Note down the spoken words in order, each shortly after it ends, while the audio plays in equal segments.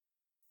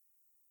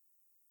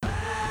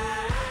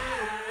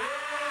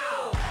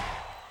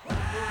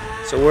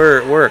So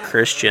we're a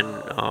Christian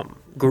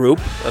group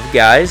of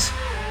guys,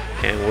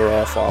 and we're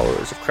all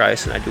followers of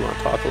Christ, and I do want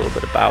to talk a little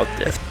bit about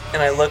this.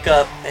 And I look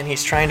up, and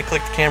he's trying to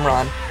click the camera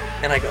on,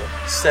 and I go,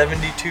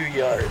 72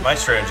 yards. My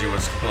strategy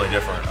was completely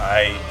different.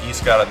 I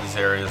e-scouted these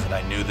areas, and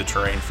I knew the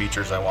terrain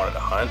features I wanted to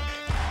hunt.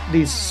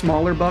 These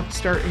smaller bucks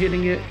start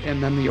hitting it,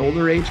 and then the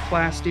older age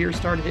class deer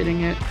start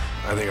hitting it.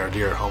 I think our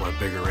deer are home at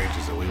bigger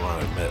ranges than we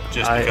want to admit.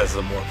 Just because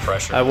of the more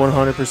pressure. I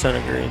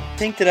 100% agree. I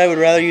think that I would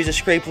rather use a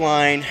scrape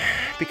line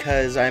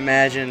because I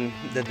imagine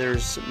that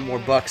there's more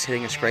bucks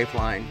hitting a scrape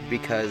line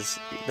because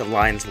the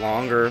line's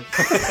longer.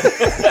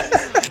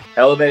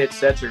 Elevated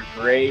sets are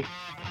great.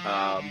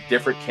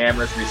 Different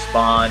cameras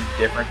respond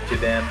different to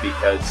them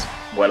because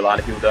what a lot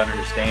of people don't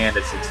understand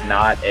is it's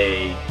not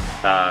a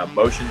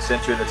motion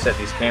sensor that set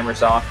these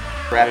cameras off.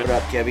 Wrap it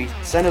up, Kevy.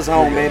 Send us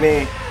home,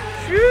 baby.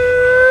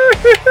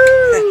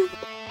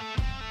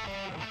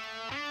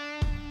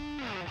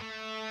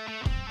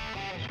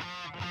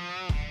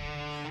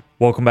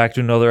 Welcome back to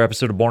another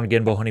episode of Born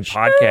Again Bow Hunting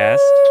Podcast.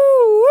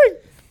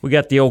 We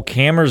got the old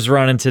cameras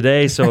running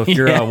today, so if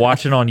you're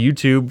watching on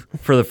YouTube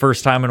for the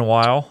first time in a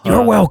while,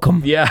 you're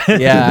welcome. Yeah,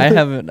 yeah, I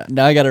haven't.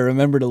 Now I got to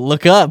remember to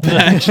look up.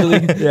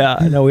 Actually, yeah,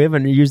 I know we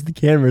haven't used the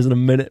cameras in a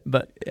minute,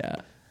 but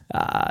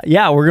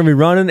yeah, we're gonna be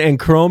running, and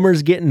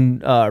Cromer's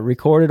getting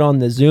recorded on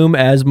the Zoom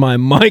as my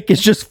mic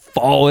is just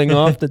falling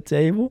off the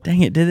table.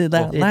 Dang it! Did it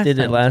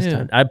last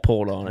time? I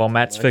pulled on it. Well,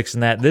 Matt's fixing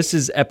that. This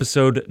is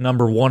episode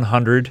number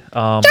 100.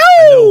 I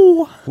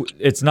know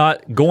it's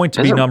not going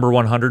to be number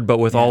 100, but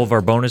with all of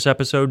our bonus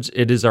episodes,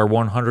 it is our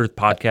 100th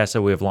podcast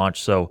that we have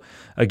launched. So,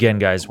 again,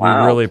 guys, we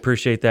really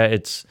appreciate that.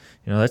 It's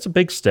that's a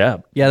big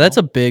step. Yeah, that's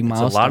a big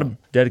milestone. It's a lot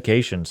of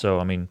dedication. So,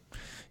 I mean,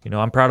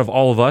 I'm proud of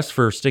all of us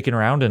for sticking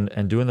around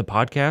and doing the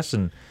podcast,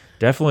 and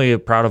definitely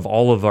proud of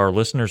all of our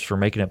listeners for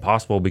making it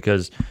possible,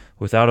 because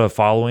without a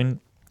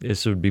following,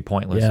 this would be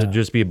pointless. It'd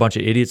just be a bunch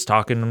of idiots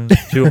talking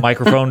to a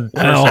microphone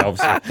ourselves.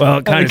 Well,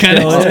 it kind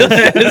of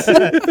is.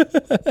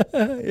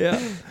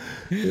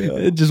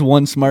 Yeah. Just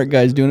one smart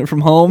guy's doing it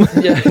from home.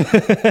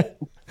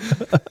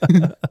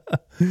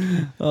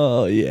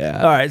 Oh,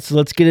 yeah. All right, so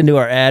let's get into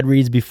our ad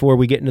reads before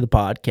we get into the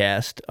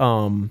podcast.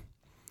 I'm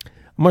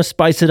going to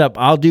spice it up.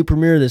 I'll do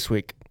Premiere this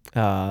week.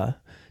 So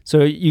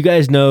you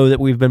guys know that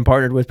we've been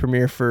partnered with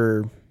Premiere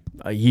for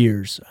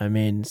years. I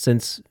mean,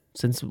 since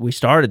we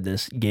started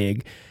this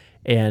gig,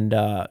 and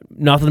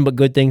nothing but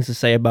good things to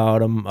say about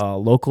them.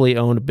 Locally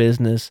owned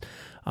business.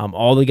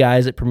 All the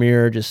guys at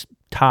Premiere are just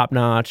top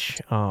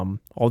notch.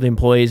 All the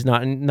employees,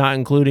 not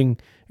including,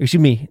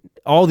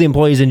 all the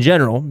employees in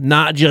general,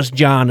 not just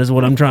John, is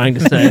what I'm trying to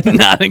say.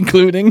 Not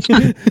including.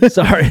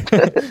 Sorry,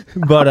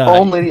 but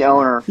only the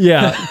owner.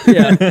 Yeah.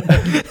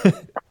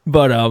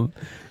 But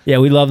yeah,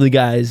 we love the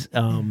guys.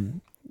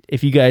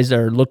 If you guys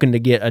are looking to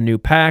get a new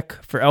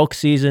pack for elk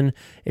season,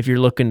 if you're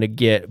looking to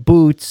get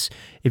boots,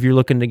 if you're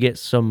looking to get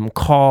some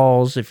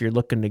calls, if you're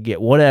looking to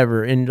get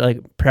whatever in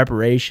like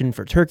preparation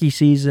for turkey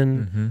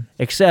season,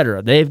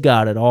 etc., they've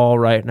got it all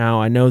right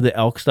now. I know the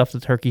elk stuff, the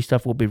turkey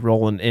stuff will be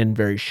rolling in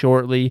very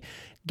shortly.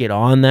 Get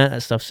on that.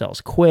 That stuff sells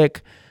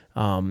quick.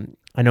 I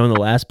know in the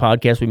last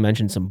podcast we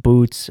mentioned some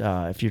boots.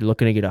 If you're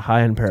looking to get a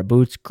high-end pair of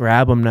boots,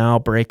 grab them now,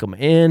 break them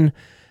in.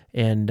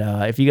 And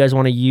if you guys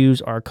want to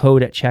use our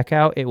code at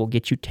checkout, it will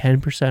get you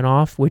 10%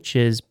 off, which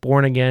is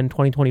Born Again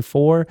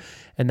 2024,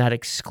 and that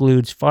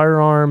excludes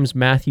firearms,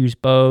 Matthews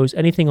bows,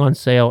 anything on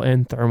sale,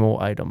 and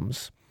thermal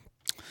items.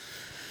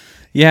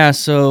 Yeah,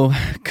 so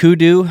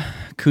Kudu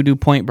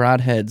point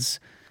broadheads,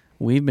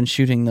 we've been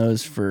shooting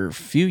those for a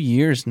few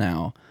years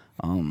now.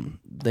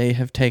 They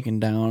have taken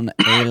down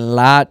a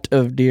lot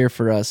of deer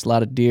for us, a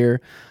lot of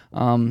deer.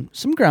 Some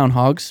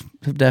groundhogs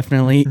have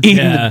definitely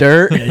eaten the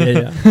dirt.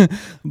 Yeah.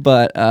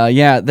 But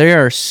they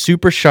are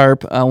super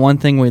sharp. One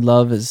thing we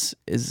love is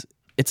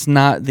it's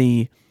not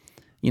the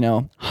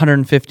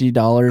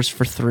 $150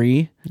 for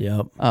 3.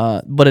 Yep.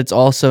 But it's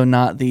also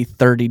not the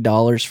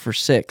 $30 for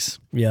 6.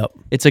 Yep.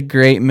 It's a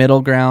great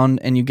middle ground,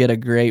 and you get a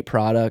great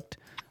product.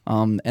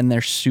 And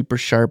they're super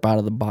sharp out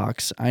of the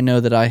box. I know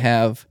that I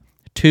have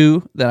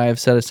 2 that I have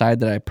set aside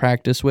that I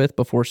practice with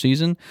before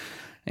season,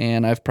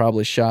 and I've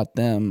probably shot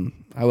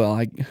them.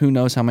 Who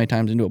knows how many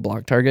times into a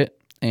block target,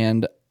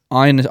 and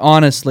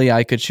honestly,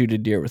 I could shoot a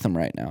deer with them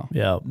right now.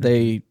 Yeah,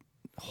 they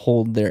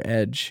hold their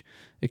edge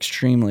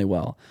extremely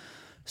well.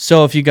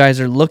 So if you guys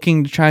are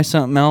looking to try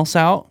something else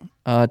out,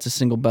 it's a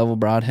single bevel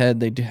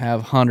broadhead. They do have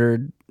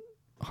 100,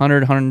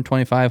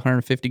 125,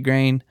 150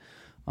 grain,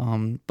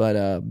 but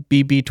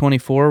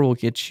BB24 will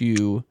get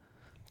you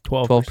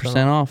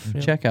 12% off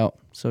checkout.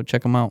 So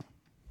check them out.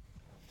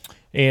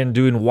 And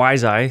doing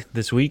Wiseye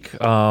this week.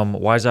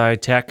 Wiseye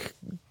Tech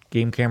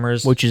game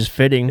cameras, which is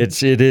fitting.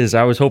 It is.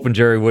 I was hoping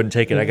Jerry wouldn't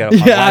take it. I got my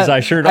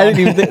Wiseye shirt on. I didn't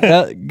even think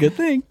that. Good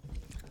thing.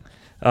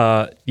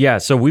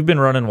 So we've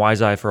been running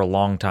Wiseye for a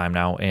long time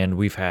now, and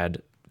we've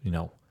had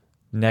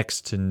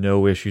next to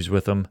no issues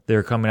with them.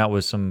 They're coming out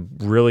with some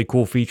really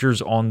cool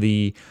features on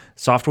the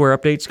software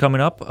updates coming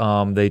up.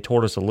 They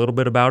told us a little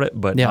bit about it,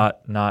 but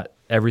not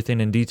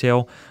everything in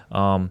detail.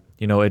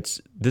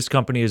 This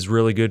company is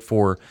really good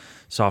for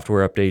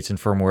software updates and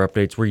firmware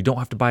updates where you don't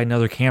have to buy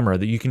another camera,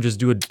 that you can just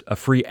do a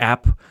free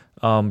app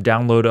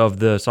download of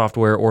the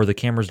software, or the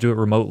cameras do it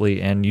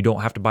remotely, and you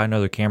don't have to buy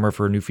another camera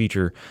for a new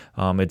feature.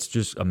 It's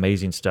just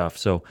amazing stuff.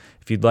 So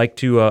if you'd like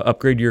to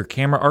upgrade your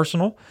camera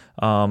arsenal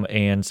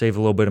and save a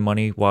little bit of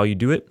money while you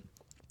do it,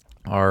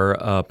 our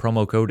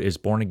promo code is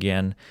Born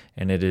Again,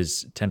 and it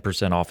is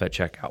 10% off at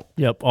checkout.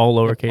 Yep, all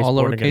lowercase, all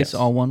Born Again. lowercase,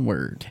 all one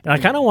word. And I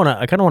kind of want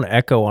to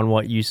echo on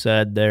what you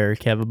said there,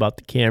 Kev, about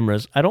the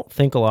cameras. I don't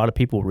think a lot of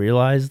people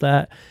realize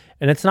that,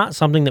 and it's not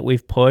something that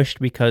we've pushed,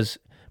 because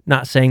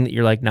not saying that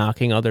you're like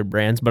knocking other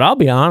brands, but I'll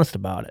be honest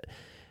about it.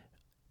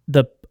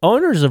 The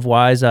owners of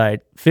WiseEye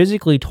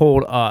physically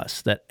told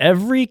us that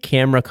every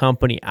camera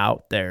company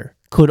out there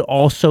could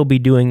also be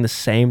doing the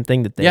same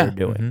thing that they are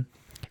doing. Mm-hmm.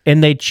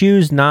 And they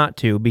choose not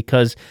to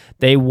because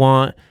they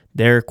want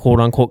their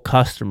quote-unquote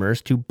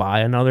customers to buy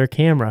another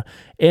camera.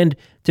 And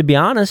to be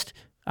honest,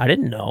 I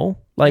didn't know.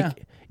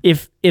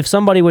 If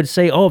somebody would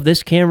say, oh,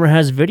 this camera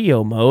has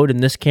video mode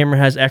and this camera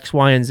has X,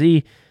 Y, and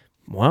Z,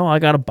 well, I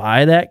got to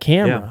buy that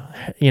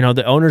camera. Yeah.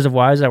 The owners of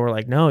WiseEye were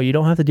like, no, you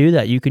don't have to do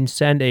that. You can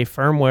send a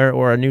firmware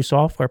or a new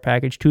software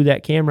package to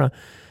that camera,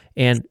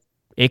 and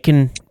it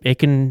can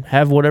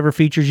have whatever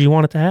features you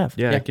want it to have.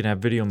 Yeah, it can have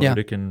video mode.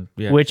 It can,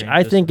 which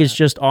I think is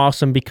just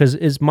awesome, because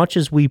as much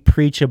as we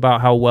preach about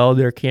how well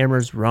their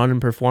cameras run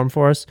and perform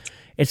for us,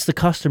 it's the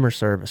customer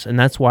service, and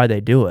that's why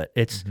they do it.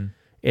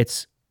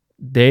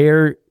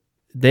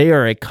 They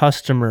are a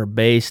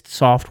customer-based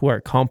software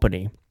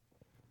company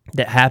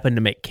that happen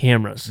to make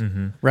cameras.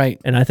 Mm-hmm. Right.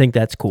 And I think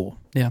that's cool.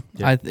 Yeah,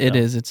 it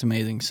is. It's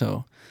amazing.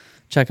 So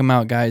check them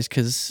out, guys,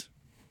 because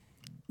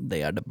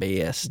they are the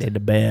best. They're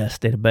the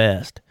best. They're the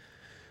best.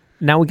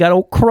 Now we got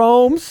old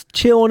Chrome's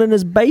chilling in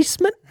his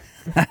basement.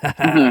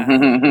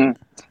 Am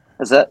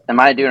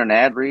I doing an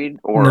ad read?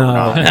 Or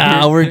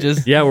no, we're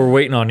just... Yeah, we're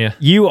waiting on you.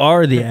 You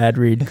are the ad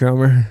read,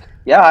 Cromer.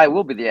 Yeah, I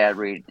will be the ad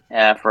read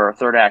for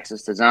Third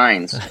Axis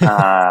Designs.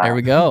 There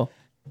we go.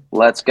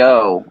 Let's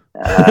go.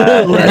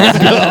 Let's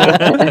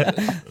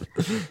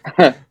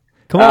go.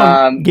 Come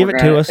on, give it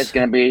to us. It's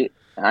going to be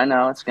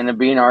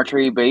an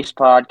archery-based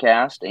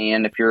podcast,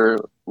 and if you're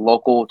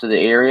local to the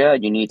area,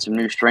 you need some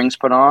new strings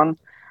put on,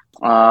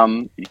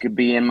 you could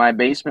be in my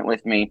basement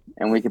with me,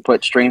 and we could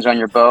put strings on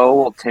your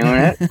bow. We'll tune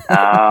it.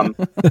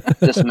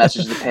 Just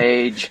message the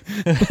page,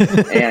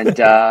 and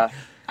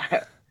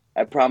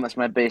I promise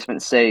my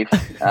basement's safe.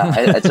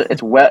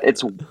 It's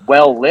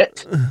well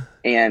lit,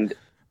 and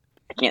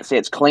I can't say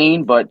it's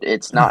clean, but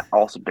it's not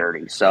also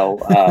dirty. So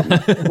a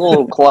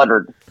little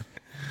cluttered.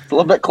 It's a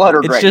little bit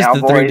cluttered right now,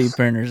 boys. It's just the 3D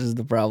printers is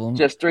the problem.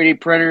 Just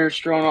 3D printers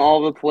strewn all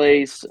over the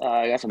place.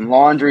 I got some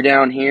laundry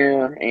down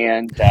here,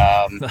 and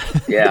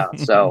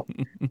so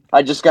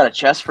I just got a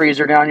chest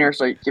freezer down here.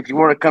 So if you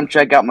want to come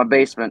check out my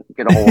basement,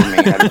 get a hold of me.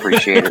 I'd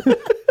appreciate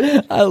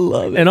it. I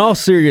love it. In all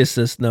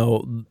seriousness,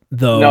 though.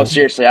 No,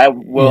 seriously, I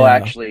will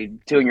actually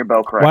tune your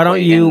bow correctly. Why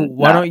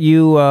don't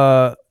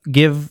you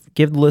give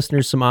the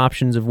listeners some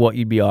options of what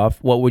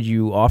what would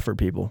you offer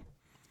people?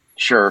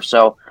 Sure.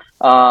 So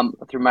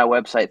through my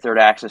website, Third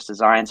Axis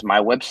Designs, my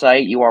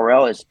website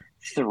URL is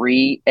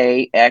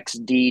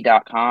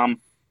 3axd.com.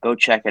 Go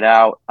check it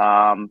out.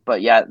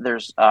 But yeah,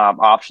 there's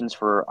options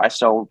I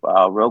sell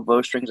Rogue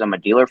bowstrings. I'm a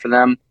dealer for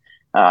them.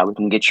 We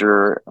can get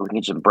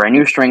some brand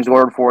new strings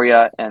ordered for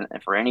you and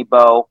for any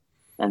bow.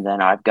 And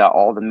then I've got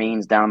all the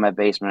means down in my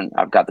basement.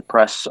 I've got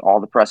all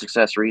the press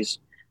accessories.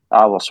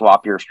 We'll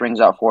swap your strings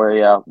out for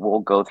you.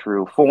 We'll go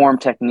through form,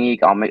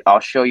 technique. I'll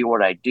show you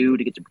what I do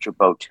to get your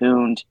bow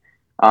tuned.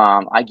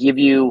 I give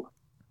you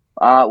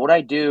what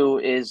I do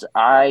is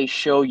I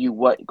show you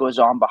what goes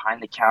on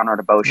behind the counter at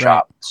a bow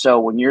shop. So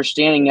when you're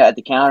standing at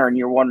the counter and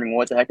you're wondering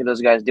what the heck are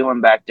those guys doing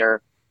back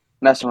there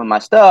messing with my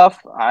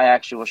stuff, I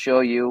actually will show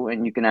you,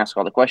 and you can ask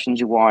all the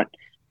questions you want.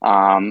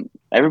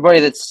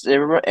 Everybody that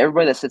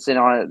sits in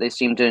on it, they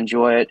seem to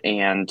enjoy it,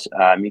 and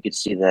you can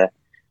see the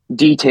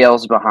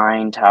details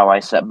behind how I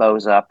set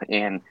bows up,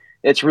 and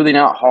it's really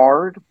not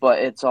hard, but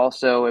it's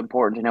also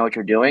important to know what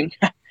you're doing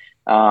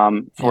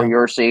for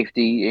your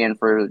safety and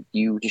for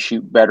you to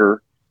shoot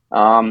better.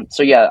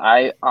 So yeah,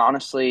 I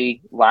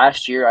honestly,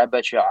 last year, I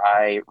bet you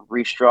I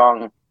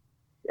restrung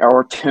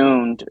or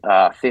tuned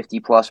 50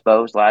 plus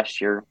bows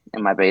last year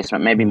in my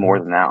basement, maybe more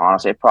than that,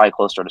 honestly, probably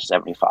closer to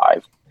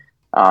 75.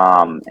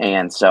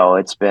 And so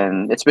it's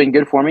been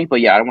good for me, but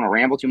yeah, I don't want to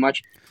ramble too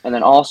much. And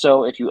then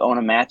also, if you own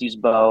a Matthews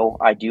bow,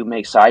 I do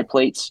make side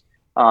plates.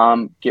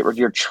 Get rid of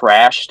your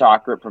trash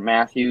stock grip from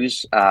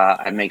Matthews.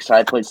 I make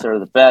side plates that are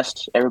the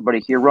best.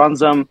 Everybody here runs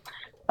them.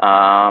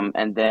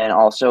 And then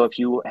also, if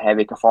you have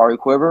a Kafari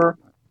quiver,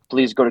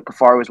 please go to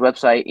Kafari's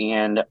website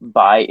and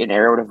buy an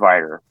arrow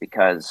divider,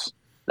 because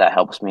that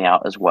helps me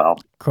out as well.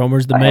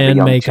 Cromer's the man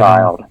making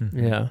child.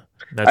 Yeah.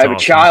 I have a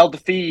child to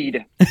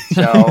feed.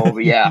 So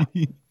yeah.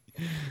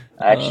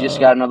 I actually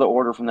just got another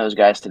order from those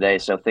guys today,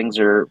 so things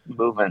are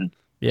moving.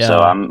 Yeah. So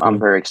I'm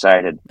very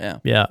excited. Yeah.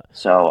 Yeah.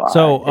 So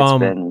it's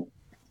been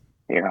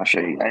here. I'll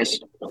show you guys.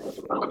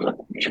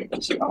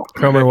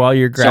 Cromer, while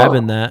you're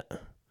grabbing that,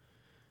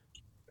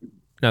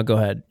 No, go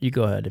ahead. You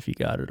go ahead if you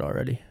got it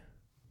already.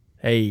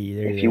 Hey,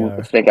 there If you you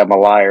are. think I'm a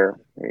liar,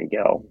 there you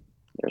go.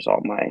 There's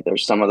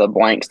some of the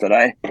blanks that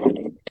I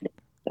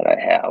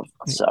have.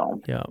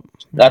 So Yeah.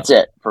 that's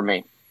it for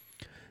me.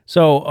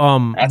 So,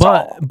 That's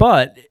all.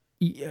 but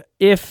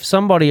if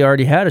somebody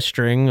already had a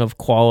string of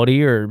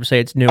quality, or say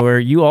it's newer,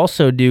 you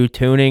also do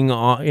tuning,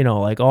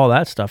 like all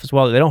that stuff as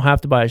well. They don't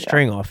have to buy a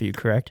string off of you,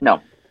 correct?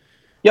 No.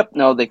 Yep.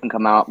 No, they can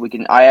come out.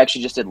 I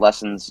actually just did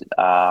lessons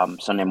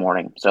Sunday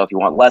morning. So if you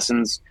want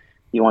lessons,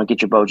 you want to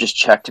get your bow just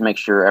checked to make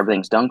sure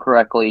everything's done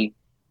correctly.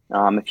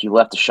 If you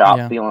left the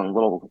shop feeling a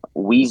little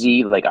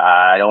wheezy, like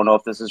I don't know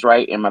if this is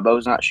right and my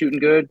bow's not shooting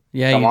good,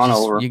 come on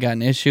over. You got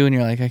an issue and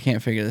you're like, I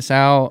can't figure this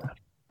out.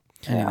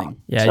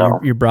 Anything. Yeah, So-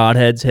 your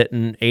broadhead's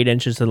hitting 8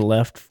 inches to the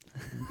left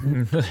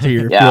to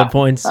your field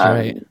points.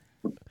 Right.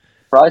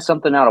 Probably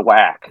something out of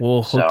whack.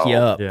 We'll hook you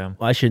up. Yeah.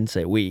 Well, I shouldn't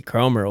say we.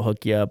 Cromer will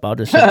hook you up. I'll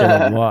just sit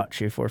there and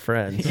watch if we're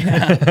friends.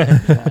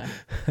 Yeah,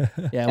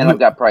 And I've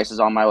got prices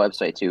on my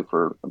website too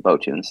for bow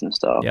tunes and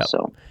stuff. Yep.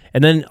 So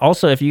And then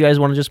also, if you guys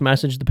want to just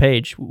message the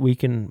page, we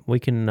can.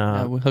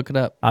 we'll hook it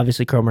up.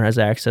 Obviously, Cromer has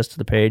access to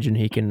the page, and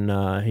he can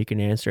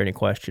answer any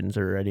questions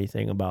or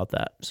anything about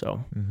that.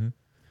 So,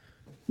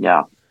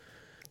 yeah,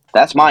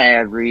 that's my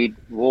ad read.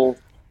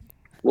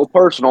 Little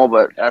personal,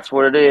 but that's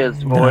what it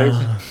is, boys.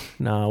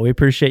 No, we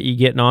appreciate you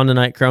getting on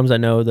tonight, Crumbs. I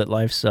know that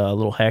life's a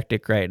little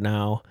hectic right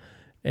now,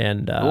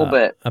 and A little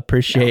bit.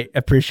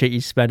 appreciate you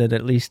spending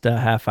at least a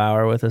half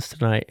hour with us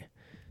tonight.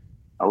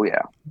 Oh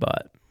yeah.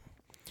 But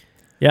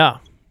yeah,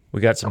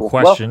 We got some Cool.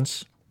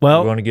 questions.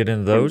 well, You want to get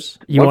into those?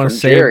 you one want from to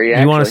save Jerry,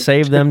 you want to actually.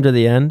 save them to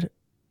the end,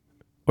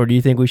 or do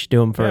you think we should do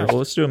them Yeah, first? well,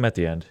 let's do them at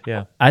the end.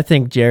 Yeah. I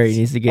think Jerry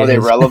needs to get. Are they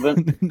his-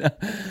 relevant?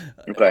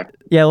 Okay.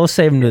 Yeah, we'll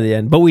save them to the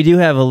end. But we do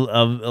have a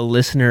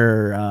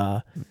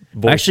listener.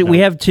 Voice Actually, we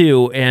note. have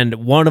two, and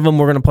one of them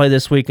we're going to play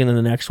this week, and then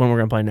the next one we're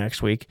going to play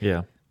next week.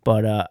 Yeah.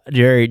 But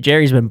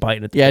Jerry's been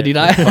biting at the Yeah, bit.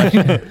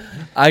 dude,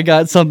 I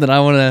got something.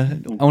 I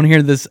want to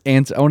hear this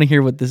answer. I want to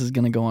hear what this is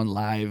going to go on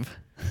live.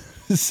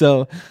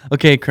 So,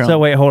 okay, Chrome. So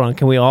wait, hold on.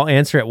 Can we all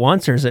answer at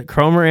once, or is it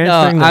Cromer No,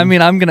 answering? them? I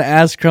mean, I'm going to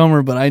ask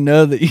Cromer, but I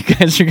know that you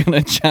guys are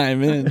going to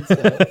chime in.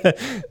 So.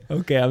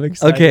 okay, I'm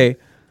excited. Okay.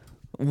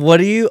 What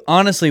do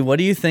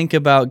you think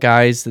about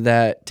guys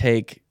that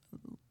take,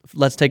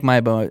 let's take my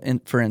bow,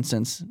 for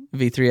instance,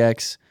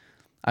 V3X.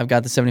 I've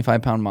got the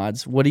 75-pound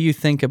mods. What do you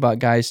think about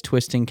guys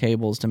twisting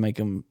cables to make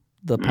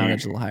the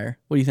poundage a little higher?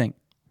 What do you think?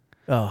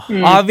 Oh,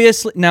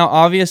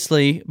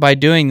 Obviously, by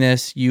doing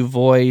this, you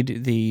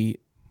void the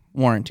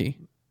warranty,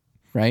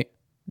 right?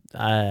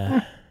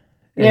 Yeah.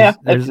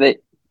 there's-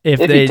 If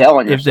you're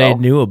telling if they yourself.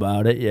 knew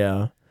about it,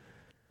 yeah.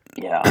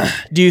 Yeah.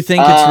 Do you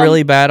think it's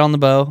really bad on the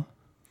bow?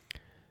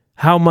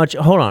 How much?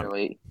 Hold on.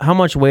 Really. How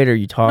much weight are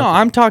you talking? No,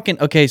 I'm talking.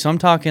 Okay, so I'm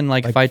talking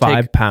like if I take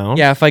 5 pounds.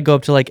 Yeah, if I go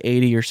up to like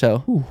 80 or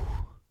so.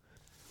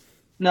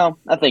 No,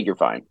 I think you're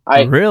fine.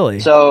 Really?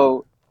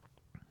 So,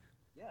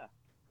 yeah.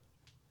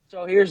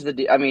 So here's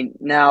the. I mean,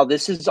 now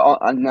this is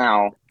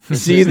now.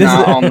 See, is this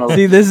not on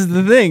the- this is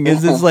the thing.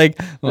 Is it's like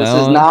This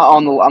well, is not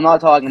on the. I'm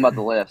not talking about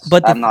the lifts.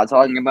 But I'm not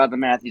talking about the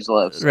Matthews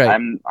lifts. Right.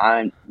 I'm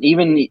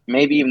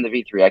maybe even the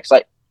V3X.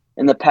 Like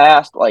in the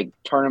past, like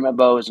tournament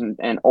bows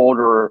and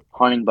older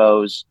hunting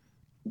bows.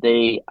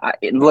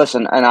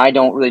 Listen, and I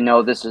don't really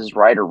know this is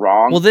right or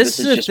wrong. Well, this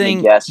is a just me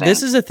thing. guessing.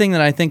 This is a thing that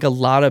I think a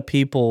lot of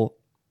people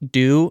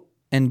do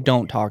and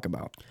don't talk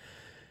about.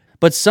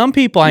 But some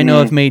people I know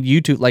have made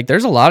YouTube. Like,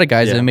 there's a lot of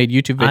guys that have made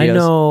YouTube videos. I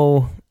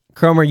know.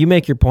 Cromer, you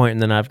make your point,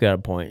 and then I've got a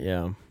point.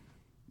 Yeah.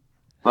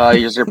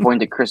 Is your point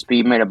that Chris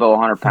B made a bow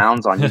 100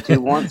 pounds on YouTube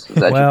once? Is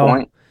that Well, your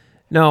point?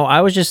 No,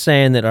 I was just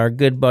saying that our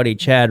good buddy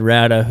Chad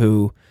Rada,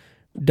 who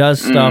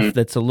does stuff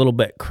that's a little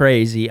bit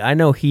crazy, I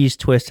know he's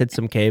twisted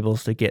some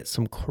cables to get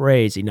some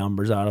crazy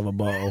numbers out of a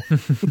bow.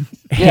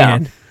 Yeah.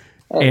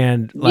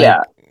 and like,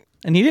 Yeah.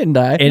 And he didn't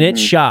die. and it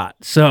shot.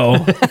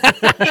 So,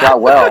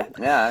 Shot well.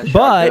 Yeah, it shot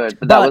But- good.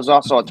 But that was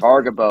also a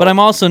target bow. But I'm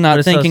also But not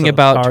it's thinking also a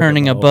about target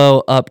turning a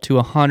bow. bow up to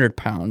 100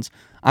 pounds.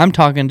 I'm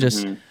talking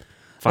just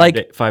Five Like-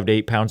 to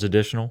 8 pounds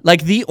additional.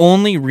 like the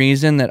only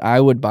reason that I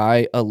would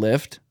buy a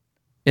lift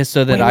is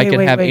so that I could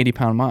have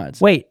 80-pound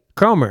mods. wait,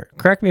 Cromer,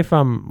 correct me if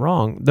I'm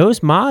wrong.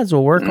 Those mods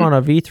will work on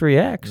a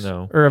V3X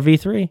No. or a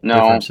V3. no,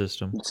 Different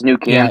system. it's a new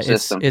cam Yeah,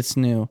 system. it's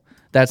new.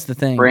 That's the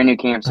thing. Brand new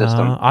cam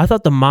system. I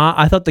thought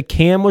the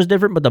cam was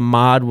different, but the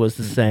mod was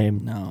the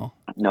same. No.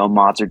 No,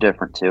 mods are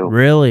different too.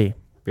 Really?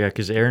 Yeah,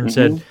 because Aaron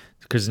said,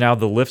 because now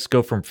the lifts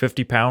go from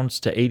 50 pounds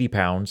to 80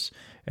 pounds,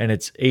 and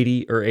it's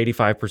 80 or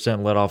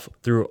 85% let off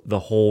through the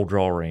whole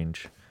draw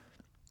range.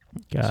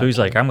 So he's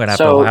like, I'm going to have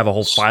So- to have a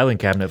whole filing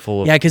cabinet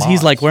full of Yeah, because he's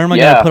mods. like, where am I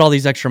Yeah. going to put all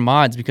these extra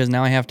mods? Because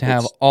now I have to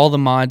have all the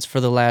mods for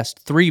the last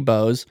 3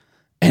 bows,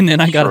 and then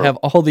I got to Sure. have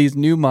all these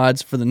new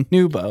mods for the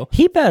new bow.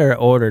 He better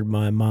ordered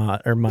my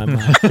mod.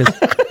 'Cause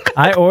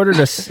I ordered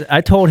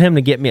I told him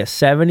to get me a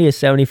 70, a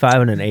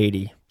 75, and an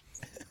 80.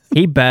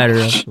 He better.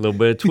 A little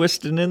bit of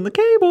twisting in the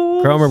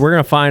cable. Cromer, we're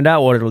gonna find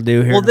out what it'll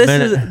do here. Well, in a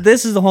minute.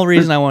 this is the whole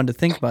reason I wanted to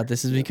think about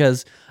this is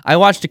because I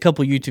watched a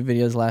couple YouTube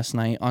videos last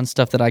night on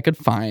stuff that I could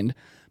find,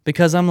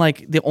 because I'm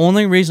like, the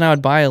only reason I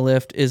would buy a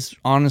lift is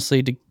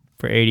honestly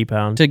for 80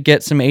 pounds to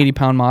get some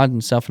 80-pound mod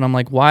and stuff. And I'm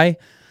like, why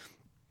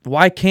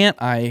can't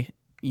I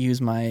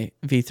use my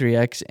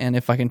V3X? And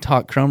if I can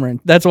talk Cromer, and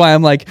that's why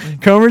I'm like,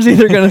 Cromer's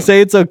either going to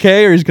say it's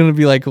okay or he's going to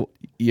be like,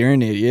 you're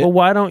an idiot. Well,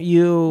 why don't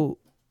you,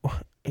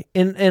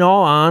 in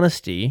all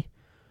honesty,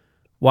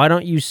 why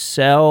don't you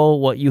sell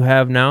what you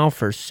have now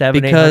for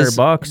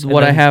 $700-800?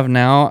 What I have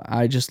now,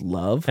 I just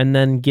love, and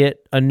then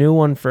get a new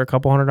one for a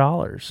couple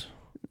 $100.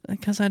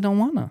 Because I don't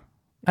wanna.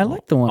 I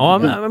like the one. Oh,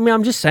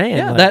 I'm just saying.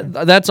 Yeah, like,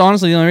 that's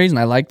honestly the only reason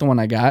I like the one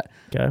I got.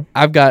 Okay.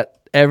 I've got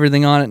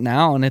everything on it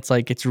now, and it's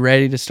like it's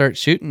ready to start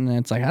shooting. And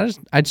it's like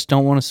I just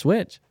don't want to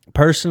switch.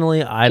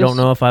 Personally, I don't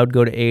know if I would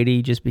go to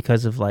 80 just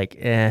because of like,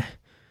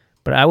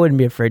 but I wouldn't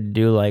be afraid to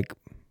do like,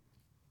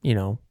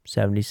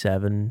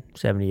 77,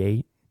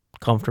 78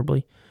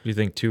 comfortably. Do you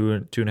think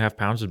 2.5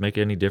 pounds would make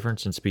any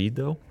difference in speed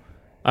though?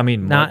 I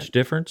mean, much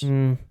difference?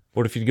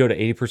 What if you go to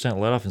 80%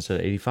 let off instead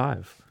of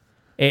 85?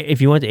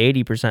 If you went to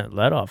 80%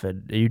 let off,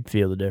 you'd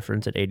feel the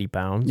difference at 80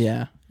 pounds.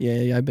 Yeah,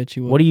 I bet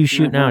you would. What do you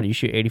shoot now? Do you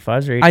shoot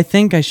 85s or 80s? I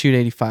think I shoot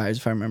 85s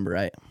if I remember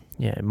right.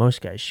 Yeah,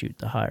 most guys shoot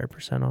the higher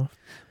percent off.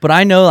 But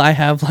I know I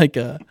have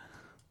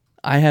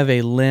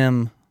a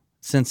limb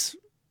since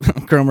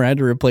Cromer had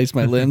to replace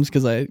my limbs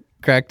because I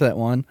cracked that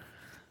one.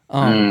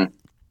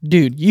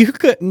 Dude, you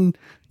couldn't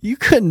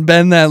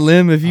bend that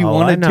limb if you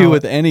wanted to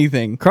with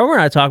anything. Cromer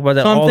and I talk about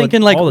that. So I'm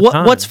thinking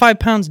what's 5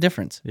 pounds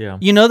difference? Yeah,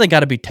 they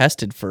got to be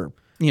tested for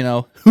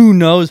who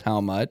knows how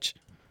much.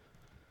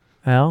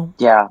 Well,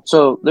 yeah.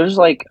 So there's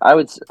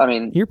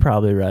you're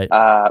probably right.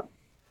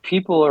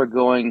 People are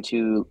going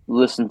to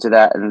listen to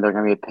that and they're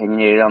going to be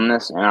opinionated on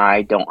this, and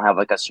I don't have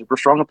like a super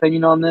strong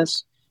opinion on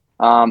this.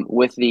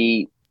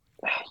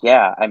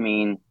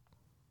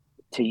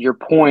 To your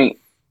point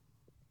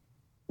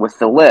with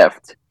the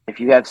lift, if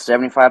you have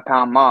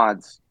 75-pound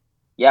mods,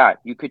 yeah,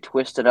 you could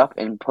twist it up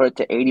and put it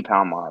to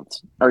 80-pound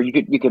mods, or you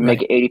could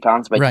make it 80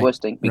 pounds by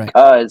twisting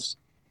because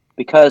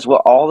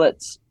all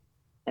that's,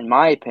 in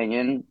my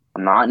opinion,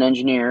 I'm not an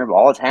engineer, but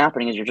all that's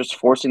happening is you're just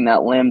forcing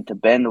that limb to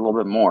bend a little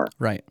bit more.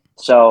 Right.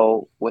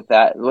 So with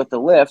the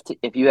lift,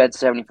 if you had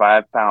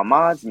 75-pound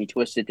mods and you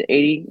twisted it to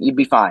 80, you'd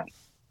be fine.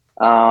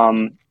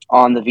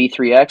 On the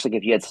V3X, like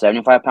if you had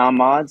 75-pound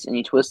mods and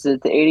you twisted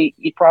it to 80,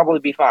 you'd probably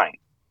be fine.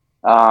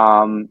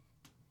 Like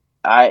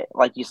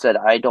you said,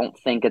 I don't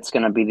think it's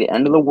going to be the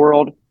end of the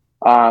world.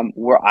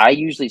 Where I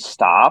usually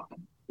stop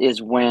is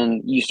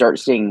when you start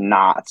seeing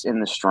knots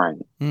in the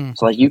string.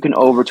 So like you can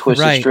over twist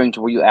the string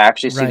to where you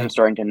actually see them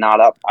starting to knot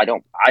up.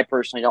 I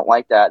personally don't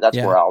like that. That's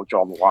where I'll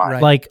draw the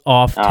line. Like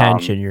off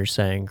tension, you're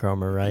saying,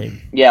 Cromer, right?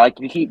 Yeah, like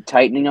you keep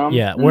tightening them.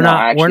 Yeah, we're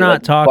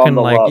not talking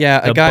like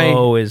a guy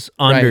bow is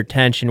under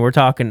tension. We're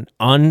talking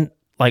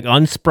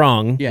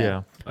unsprung.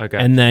 Yeah. Okay.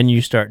 And then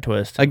you start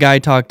twisting. A guy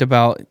talked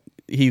about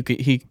he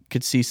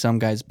could see some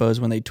guys'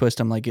 bows when they twist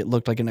them like it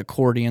looked like an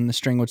accordion. The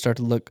string would start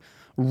to look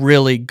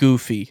really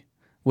goofy,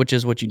 which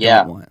is what you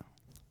don't want.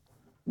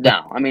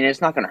 No, I mean,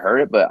 it's not going to hurt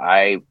it, but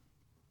I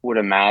would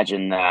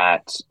imagine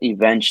that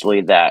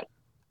eventually that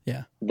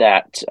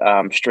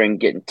string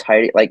getting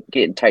tight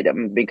up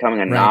and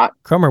becoming a knot.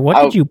 Cromer,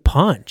 what did you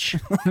punch?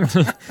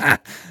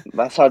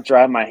 That's how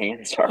dry my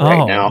hands are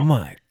right now. Oh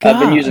my God. I've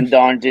been using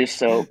Dawn dish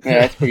soap.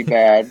 Yeah, that's pretty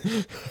bad.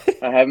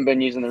 I haven't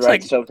been using the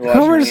right soap to wash my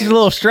Cromer's hands. a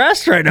little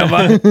stressed right now.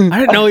 I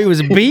didn't know he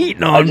was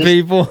beating on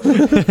people.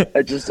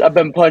 I've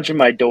been punching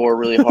my door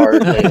really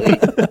hard lately.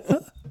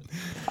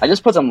 I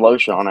just put some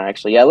lotion on,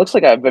 actually. Yeah, it looks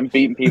like I've been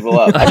beating people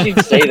up. I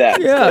should say that.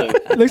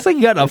 It looks like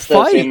you got in a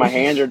fight. Saying my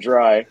hands are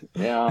dry.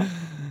 Yeah.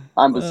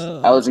 I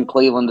was in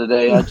Cleveland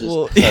today. I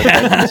just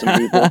started some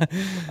people.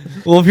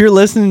 Well, if you're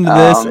listening to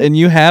this and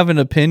you have an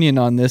opinion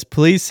on this,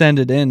 please send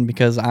it in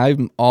because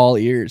I'm all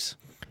ears.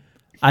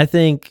 I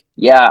think...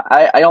 Yeah,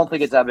 I don't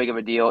think it's that big of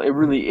a deal. It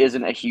really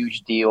isn't a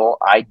huge deal.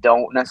 I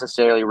don't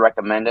necessarily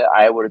recommend it.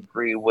 I would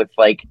agree with,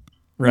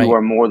 you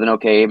are more than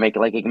okay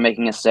making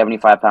a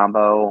 75-pound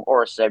bow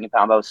or a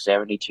 70-pound bow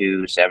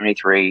 72,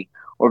 73,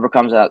 or if it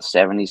comes out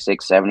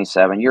 76,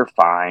 77, you're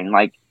fine.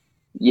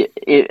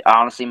 It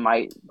honestly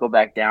might go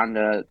back down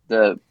to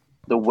the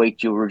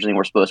weight you originally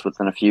were supposed to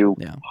within a few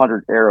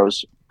hundred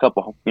arrows, a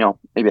couple,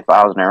 maybe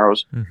 1,000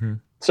 arrows. Mm-hmm.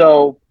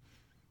 So,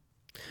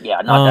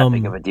 yeah, not that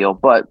big of a deal,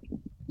 but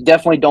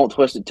definitely don't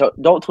twist it.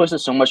 Don't twist it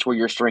so much where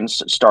your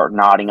strings start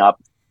knotting up.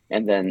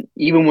 And then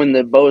even when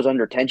the bow is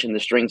under tension, the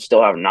strings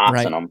still have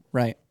knots in them.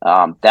 Right.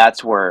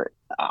 That's where,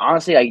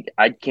 honestly,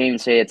 I can't even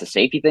say it's a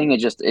safety thing. It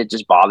just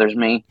bothers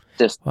me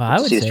to see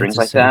the strings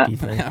like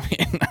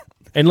that.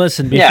 And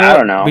listen,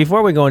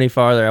 before we go any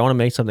farther, I want to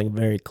make something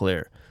very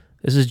clear.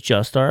 This is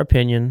just our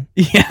opinion.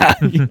 Yeah.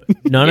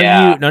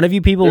 None of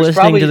you people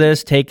listening to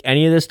this take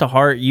any of this to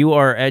heart. You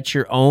are at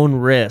your own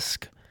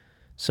risk.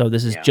 So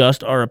this is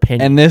just our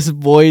opinion. And this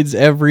voids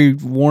every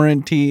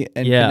warranty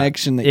and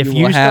connection that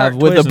you will have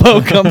with the bow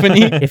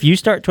company. If you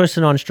start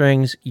twisting on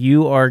strings,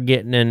 you are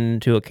getting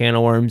into a can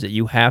of worms that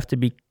you have to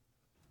be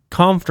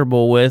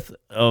comfortable with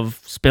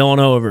of spilling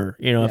over.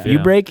 You know, if you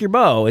break your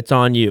bow, it's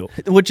on you.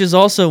 Which is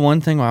also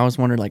one thing where I was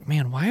wondering, like,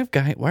 man, why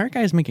are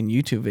guys making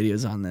YouTube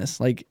videos on this?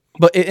 Like,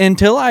 but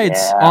until I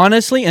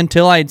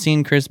had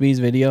seen Chris B's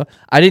video,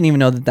 I didn't even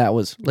know that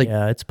was like.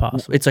 Yeah, it's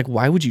possible. It's like,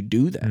 why would you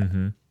do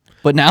that?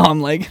 But now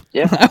I'm like,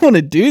 I want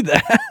to do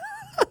that.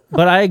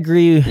 But I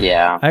agree.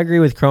 Yeah, I agree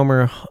with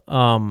Cromer.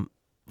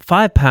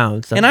 5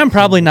 pounds, and I'm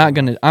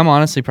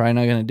honestly probably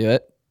not gonna do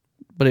it.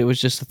 But it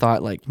was just a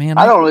thought, like, man,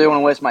 I don't really want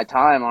to waste my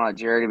time on it,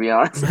 Jerry. To be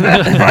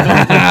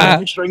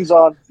honest, strings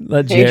on,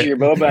 change your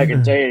bow back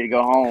and tell you to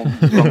go home.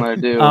 That's what I'm gonna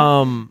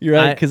do. You're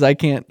right, because I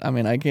can't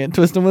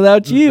twist them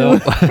without you.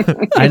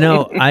 I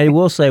know. I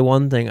will say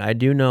one thing. I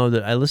do know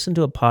that I listened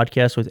to a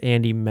podcast with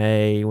Andy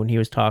May when he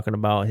was talking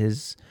about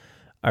his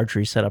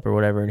archery setup or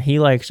whatever, and he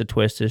likes to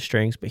twist his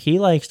strings, but he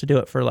likes to do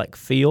it for like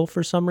feel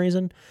for some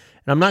reason.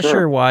 And I'm not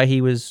sure why he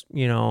was,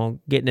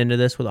 getting into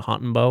this with a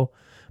hunting bow.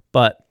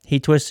 But he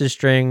twists his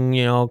string,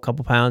 a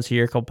couple pounds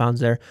here, a couple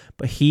pounds there.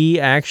 But he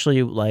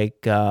actually,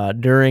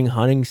 during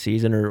hunting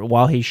season or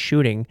while he's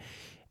shooting,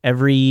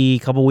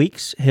 every couple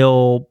weeks,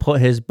 he'll put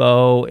his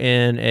bow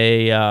in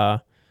a,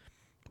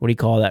 what do you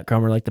call that,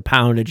 Cromer? Like the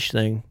poundage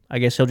thing. I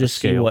guess he'll just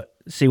see what,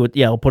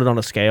 he'll put it on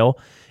a scale.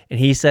 And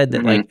he said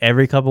that, like,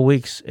 every couple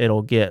weeks,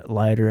 it'll get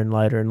lighter and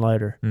lighter and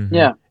lighter.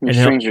 Yeah, your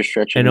strings are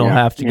stretching. And he'll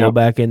have to go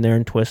back in there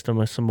and twist them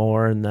with some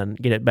more and then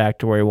get it back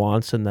to where he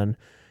wants. And then,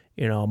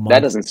 a month,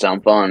 that doesn't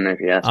sound fun if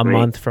you ask me. A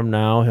month from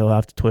now, he'll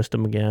have to twist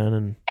them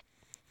again,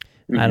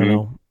 and I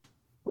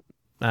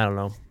don't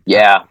know.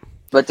 Yeah,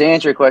 but to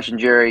answer your question,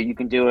 Jerry, you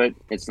can do it.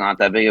 It's not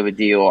that big of a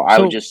deal. I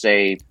would just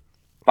say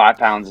 5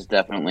 pounds is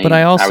definitely. But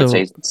I would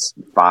say it's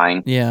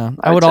fine. Yeah,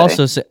 I would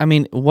also say. I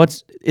mean,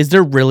 is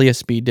there really a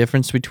speed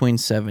difference between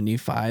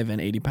 75 and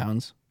 80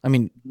 pounds? I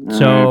mean,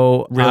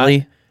 so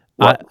really.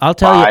 I'll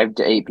tell you, 5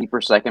 to 8 feet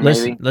per second,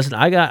 maybe. Listen,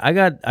 I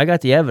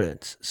got the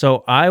evidence.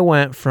 So I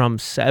went from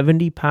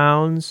 70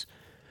 pounds,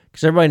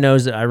 because everybody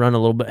knows that I run a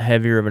little bit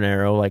heavier of an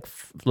arrow, like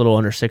a little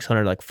under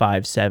 600, like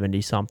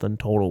 570 something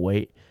total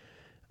weight.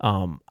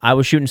 I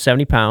was shooting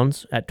 70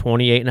 pounds at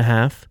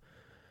 28.5,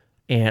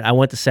 and I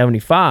went to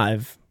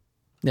 75.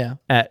 Yeah,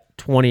 at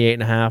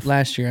 28.5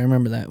 last year. I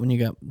remember that when you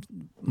got.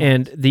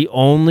 And the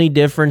only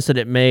difference that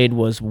it made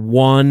was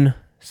one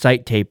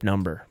sight tape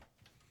number.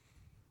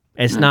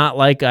 It's not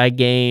like I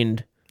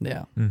gained,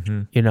 you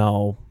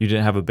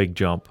didn't have a big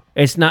jump.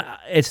 It's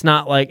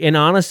not like, and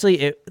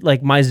honestly,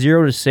 like my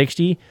 0 to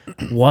 60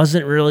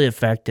 wasn't really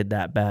affected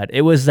that bad.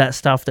 It was that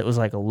stuff that was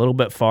like a little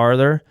bit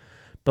farther,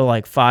 but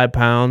like 5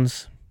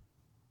 pounds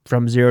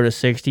from 0 to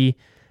 60,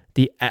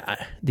 the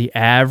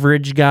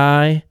average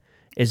guy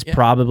is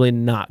probably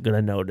not going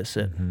to notice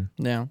it.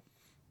 Yeah.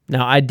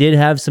 Now, I did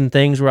have some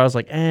things where I was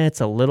like, it's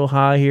a little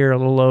high here, a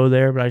little low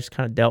there, but I just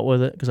kind of dealt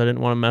with it because I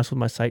didn't want to mess with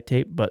my sight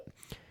tape. But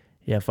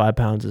yeah, 5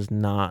 pounds is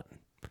not.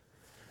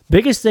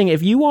 Biggest thing,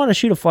 if you want to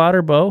shoot a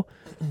flatter bow,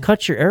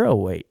 cut your arrow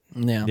weight.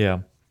 Yeah. Yeah.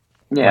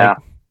 Yeah. Like,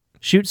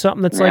 shoot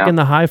something that's like in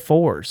the high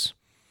 4s.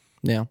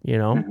 Yeah.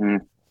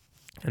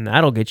 And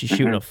that'll get you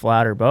shooting a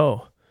flatter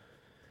bow.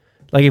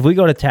 Like if we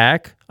go to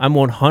TAC, I'm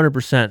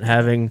 100%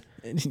 having.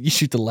 You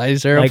shoot the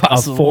lightest arrow like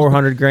possible. A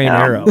 400 grain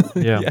arrow.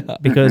 Yeah.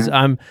 Because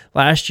I'm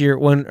 2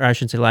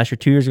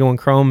 years ago when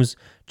Chrome's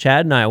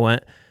Chad and I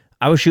went,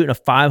 I was shooting a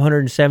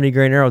 570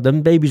 grain arrow.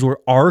 Them babies were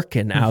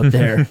arcing out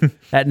there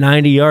at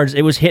 90 yards.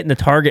 It was hitting the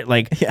target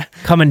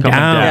coming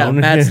down.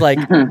 Yeah, Matt's like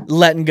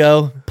letting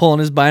go, pulling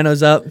his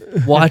binos up,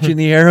 watching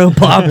the arrow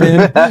pop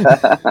in.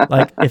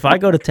 Like if I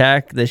go to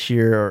TAC this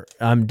year,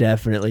 I'm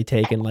definitely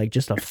taking like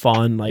just a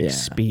fun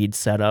speed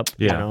setup.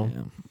 Yeah.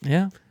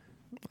 Yeah,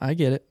 I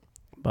get it.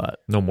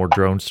 But no more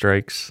drone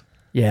strikes.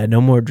 Yeah,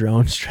 no more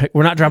drone strike.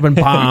 We're not dropping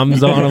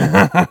bombs on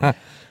them.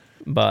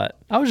 But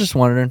I was just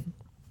wondering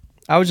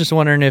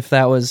if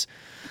that was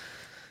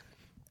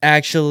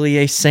actually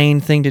a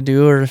sane thing to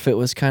do, or if it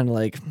was kind of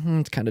like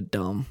it's kind of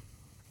dumb.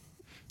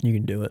 You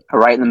can do it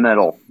right in the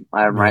middle.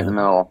 I'm right in the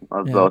middle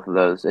of both of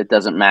those. It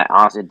doesn't matter.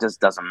 Honestly, it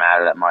just doesn't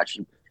matter that much.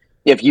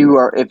 If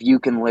you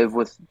can live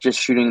with just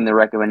shooting the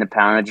recommended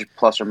poundage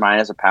plus or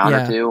minus a pound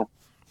or two,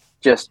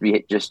 just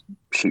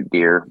shoot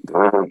deer.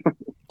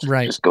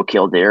 Right. Just go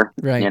kill deer.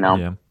 Right.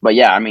 Yeah. But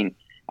yeah, I mean,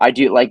 I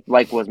do like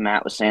what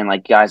Matt was saying.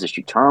 Like guys that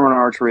shoot tournament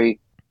archery,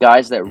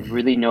 guys that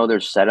really know their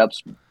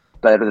setups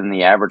better than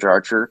the average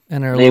archer,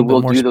 and are a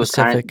little bit more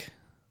specific.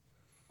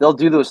 They'll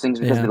do those things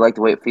because they like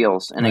the way it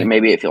feels, and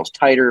maybe it feels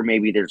tighter.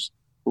 Maybe there's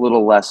a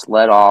little less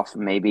let off.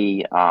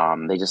 Maybe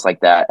they just like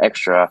that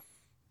extra,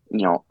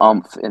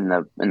 umph in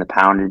the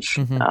poundage.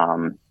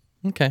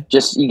 Okay.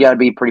 Just you got to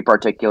be pretty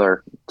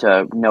particular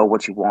to know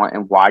what you want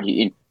and why do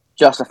you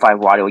justify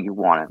why do you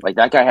want it. Like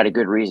that guy had a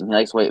good reason. He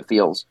likes the way it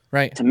feels.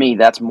 Right. To me,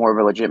 that's more of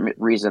a legitimate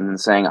reason than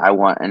saying I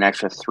want an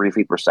extra 3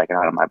 feet per second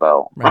out of my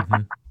bow. Right.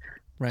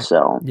 Right.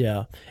 So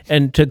yeah,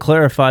 and to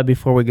clarify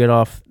before we get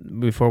off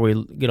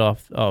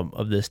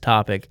of this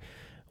topic,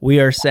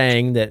 we are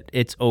saying that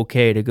it's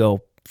okay to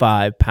go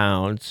 5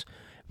 pounds,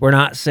 we're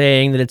not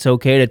saying that it's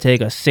okay to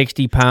take a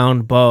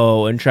 60-pound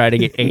bow and try to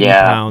get 80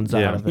 pounds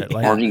out of it.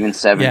 Like, or even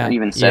 70, Yeah.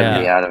 even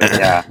 70 out of it.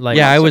 Yeah. Like,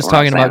 I was we're not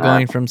talking about saying that.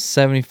 going from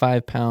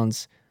 75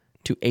 pounds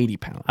to 80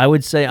 pounds. I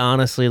would say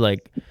honestly,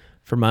 like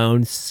for my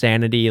own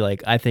sanity,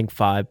 like I think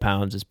 5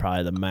 pounds is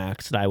probably the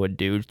max that I would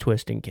do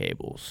twisting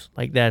cables.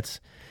 Like that's,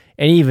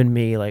 and even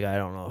me, like I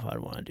don't know if I'd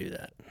want to do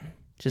that.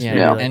 Just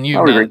maybe, like, and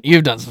I would agree.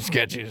 you've done some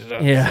sketchy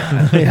stuff.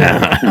 yeah,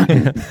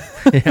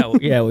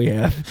 we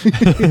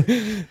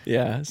have.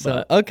 Yeah.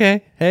 So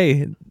okay,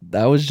 hey,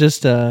 that was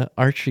just a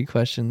archery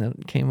question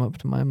that came up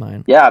to my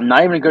mind. Yeah, I'm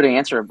not even a good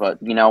answer, but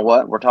you know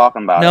what? We're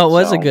talking about No, it. it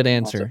was so a good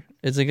that's answer.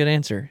 It's a good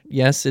answer.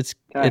 Yes, it's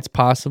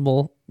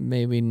possible.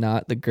 Maybe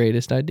not the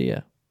greatest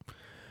idea,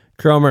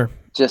 Cromer.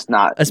 just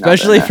not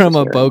especially not from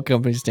a necessary. boat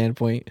company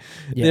standpoint.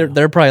 Yeah.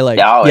 They're probably like,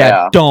 Oh,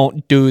 yeah.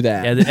 don't do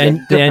that. Yeah,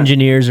 the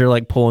engineers are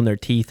like pulling their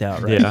teeth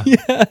out, right?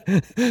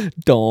 Yeah.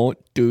 Don't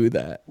do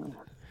that.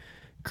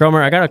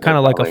 Cromer, I got a kind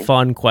of like a Definitely.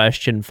 fun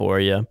question for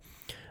you.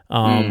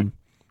 And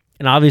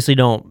obviously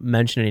don't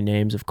mention any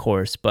names, of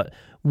course, but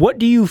what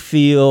do you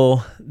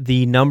feel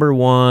the number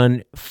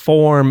one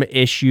form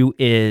issue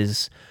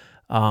is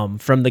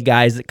from the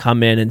guys that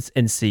come in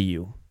and see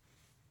you?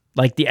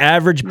 Like the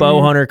average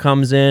bow hunter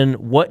comes in,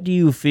 what do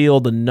you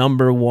feel the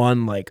number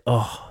one, like,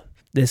 oh,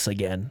 this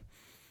again?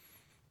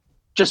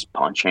 Just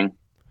punching.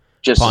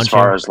 Just Punching. as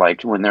far as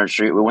like when they're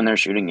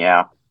shooting,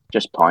 yeah,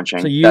 just punching.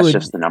 So you That's would-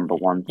 just the number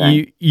one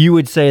thing. You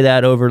would say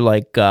that over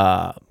like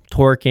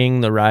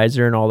torquing the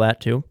riser and all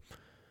that too?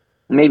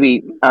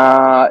 Maybe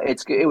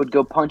it would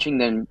go punching,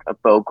 then a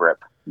bow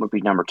grip would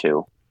be number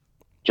two.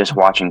 Just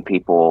watching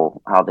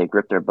people how they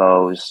grip their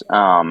bows.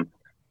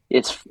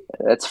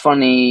 It's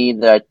funny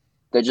that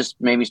just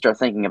made me start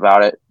thinking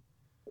about it.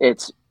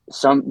 It's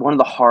one of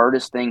the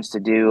hardest things to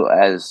do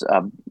as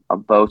a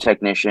bow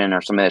technician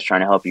or somebody that's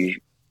trying to help you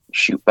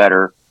shoot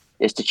better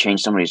is to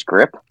change somebody's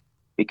grip,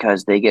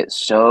 because they get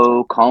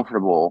so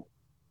comfortable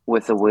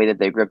with the way that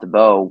they grip the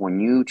bow. When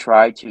you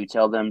try to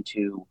tell them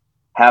to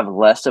have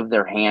less of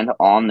their hand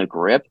on the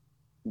grip,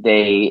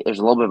 there's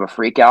a little bit of a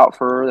freak out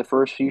for the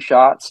first few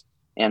shots.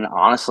 And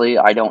honestly,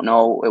 I don't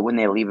know when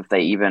they leave if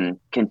they even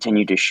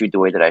continue to shoot the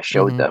way that I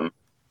showed them,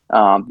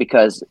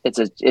 because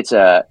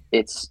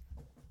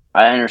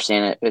I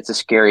understand it. It's a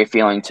scary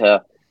feeling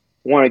to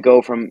want to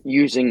go from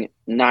using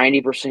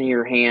 90% of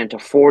your hand to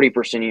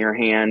 40% of your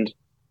hand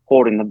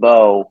holding the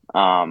bow.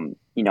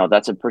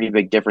 That's a pretty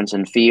big difference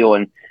in feel,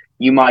 and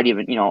you might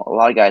even, a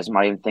lot of guys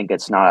might even think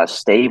it's not as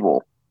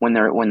stable when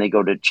they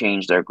go to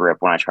change their grip,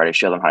 when I try to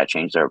show them how to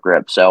change their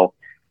grip. So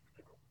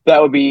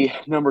that would be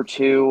number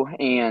two.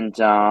 And,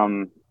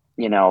 and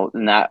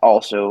that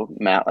also,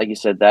 Matt, like you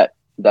said, that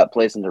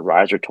plays into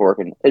riser torque,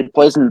 and it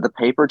plays into the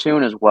paper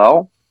tune as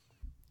well.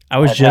 I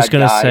was I've just had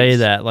going to guys- say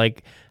that.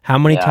 Like, how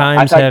many Yeah,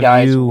 times I've had have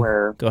guys you...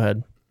 where- Go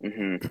ahead.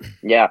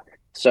 Yeah.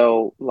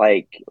 So,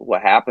 like,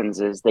 what happens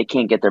is they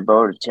can't get their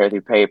bow to tear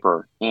through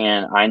paper,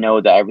 and I know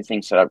that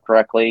everything's set up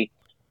correctly.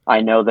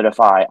 I know that if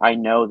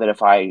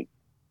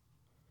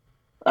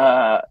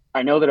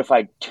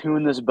I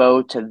tune this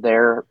bow to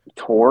their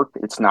torque,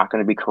 it's not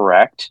going to be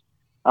correct.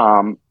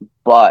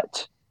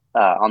 But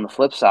on the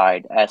flip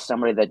side, as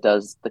somebody that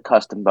does the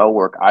custom bow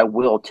work, I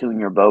will tune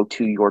your bow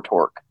to your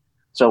torque.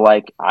 So,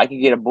 like, I could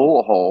get a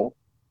bullet hole,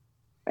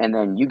 and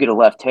then you get a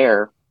left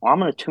hair. Well, I'm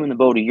going to tune the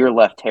bow to your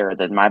left hair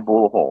than my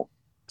bullet hole.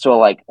 So,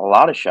 like, a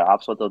lot of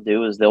shops, what they'll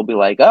do is they'll be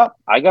like, "Oh,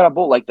 I got a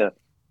bullet." Like the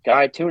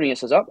guy tuning it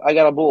says, "Oh, I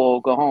got a bullet hole.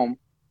 Go home."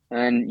 And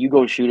then you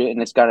go shoot it,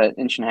 and it's got an 1.5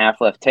 inch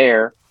left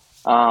hair.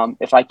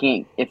 If I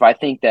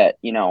think that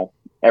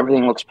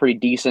everything looks pretty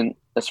decent,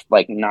 that's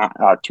like not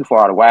too far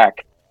out of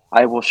whack,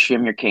 I will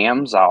shim your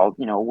cams. I'll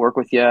work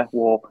with you.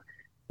 We'll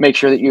make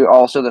sure that you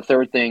also, the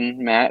third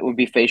thing, Matt, would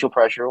be facial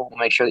pressure. We'll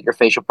make sure that your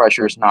facial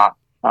pressure is not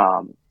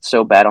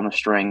so bad on the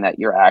string that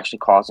you're actually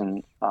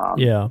causing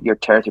your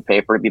tear through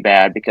paper to be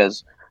bad,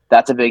 because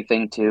that's a big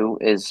thing too.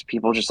 Is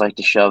people just like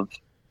to shove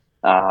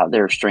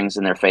their strings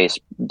in their face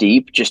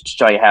deep just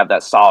so you have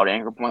that solid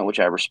anchor point, which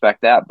I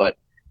respect that, but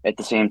at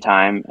the same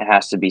time, it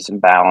has to be some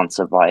balance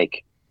of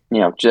like,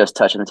 just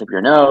touching the tip of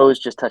your nose,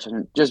 just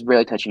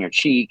barely touching your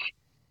cheek.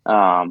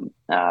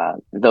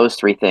 Those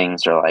three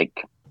things are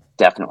like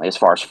definitely, as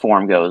far as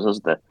form goes, those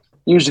are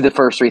usually the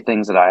first three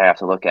things that I have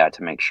to look at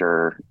to make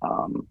sure.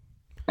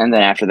 And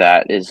then after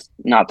that is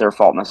not their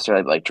fault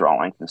necessarily, but like draw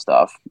length and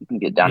stuff. You can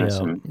get down to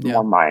some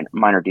more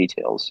minor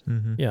details.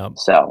 Mm-hmm. Yeah.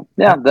 So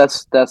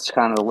that's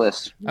kind of the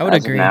list. I would as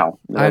of agree. Now,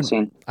 that I've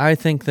seen. I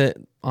think that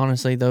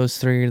honestly, those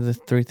three are the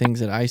three things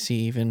that I see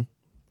even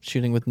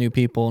shooting with new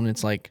people, and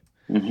it's like,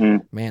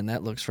 man,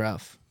 that looks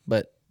rough,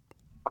 but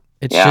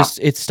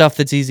it's stuff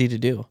that's easy to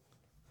do.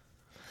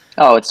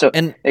 Oh, it's so,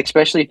 and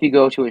especially if you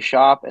go to a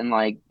shop and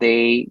like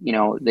they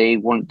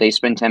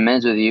spend 10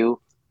 minutes with you,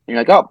 and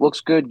you're like, oh,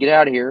 looks good, get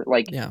out of here.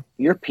 Like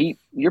your peep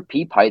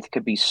height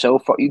could be so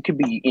far. You could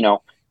be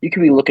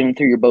looking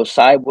through your bow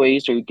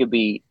sideways, or you could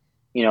be,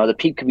 the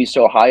peep could be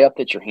so high up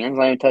that your hand's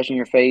not even touching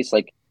your face.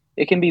 Like,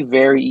 it can be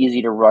very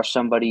easy to rush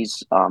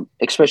somebody's,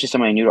 especially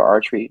somebody new to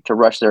archery, to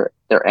rush their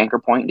anchor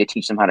point and to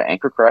teach them how to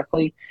anchor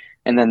correctly.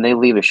 and then they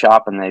leave a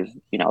shop and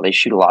they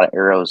shoot a lot of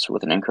arrows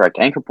with an incorrect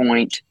anchor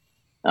point.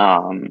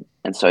 And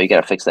so you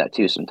got to fix that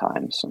too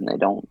sometimes, and they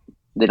don't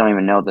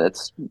even know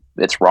that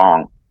it's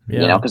wrong,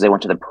 because they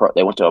went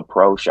to a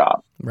pro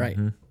shop. Right.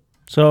 Mm-hmm.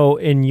 So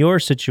in your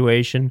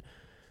situation,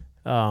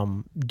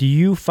 do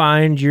you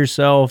find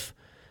yourself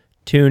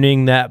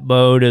tuning that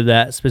bow to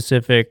that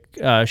specific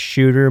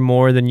shooter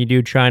more than you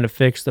do trying to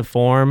fix the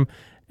form?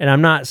 And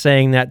I'm not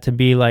saying that to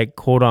be like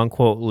quote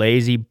unquote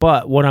lazy,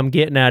 but what I'm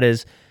getting at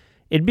is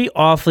it'd be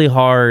awfully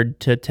hard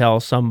to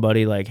tell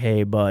somebody like,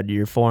 hey bud,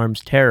 your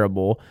form's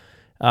terrible.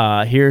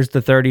 Here's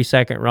the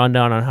 30-second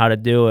rundown on how to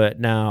do it.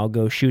 Now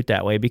go shoot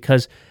that way,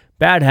 because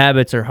bad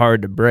habits are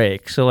hard to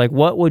break. So like,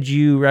 what would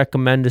you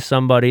recommend to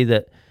somebody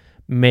that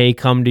may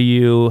come to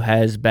you,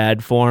 has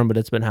bad form, but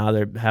it's been how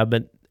they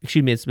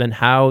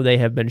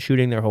have been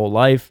shooting their whole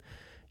life?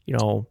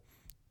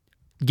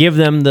 Give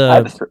them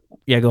the,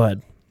 go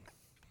ahead.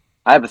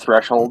 I have a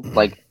threshold.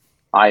 Like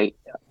I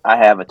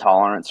have a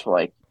tolerance for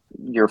like,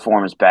 your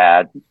form is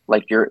bad.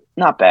 Like, you're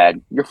not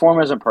bad. Your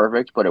form isn't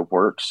perfect, but it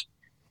works.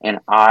 And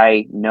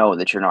I know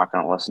that you're not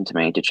going to listen to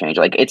me to change.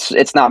 Like,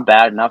 it's not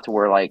bad enough to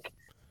where like,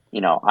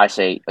 I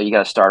say, oh, you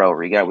got to start over.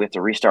 We have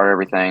to restart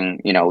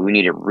everything. We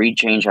need to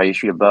rechange how you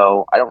shoot a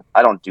bow.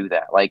 I don't do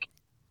that. Like,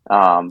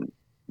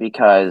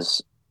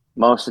 because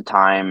most of the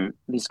time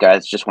these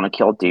guys just want to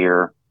kill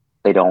deer.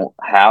 They don't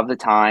have the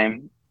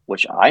time,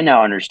 which I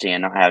now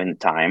understand not having the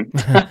time.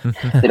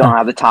 They don't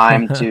have the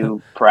time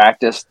to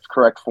practice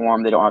correct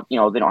form. They don't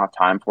have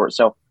time for it.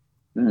 So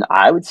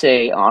I would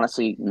say,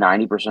 honestly,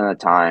 90% of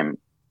the time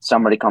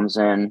somebody comes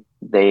in,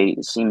 they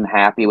seem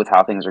happy with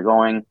how things are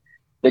going.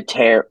 The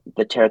tear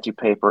through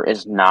paper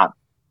is not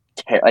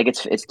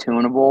it's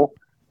tunable.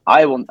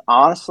 I will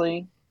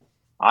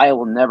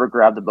never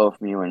grab the bow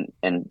from you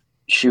and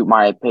shoot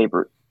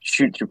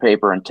through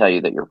paper and tell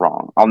you that you're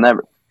wrong. I'll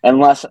never,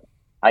 unless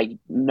I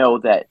know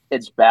that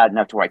it's bad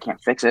enough to where I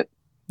can't fix it.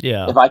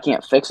 Yeah. If I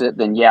can't fix it,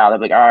 then they're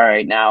like, all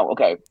right, now,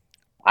 okay.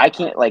 I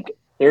can't, like,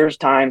 there's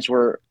times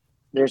where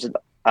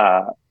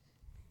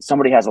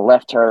somebody has a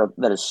left tear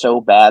that is so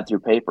bad through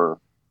paper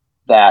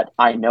that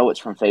I know it's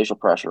from facial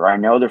pressure. I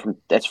know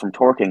that's from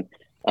torquing,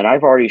 and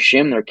I've already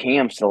shimmed their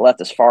cams to the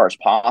left as far as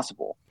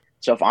possible.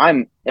 So if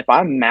I'm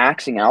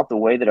maxing out the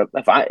way that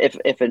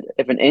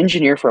if an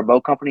engineer for a bow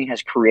company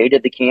has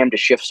created the cam to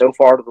shift so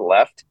far to the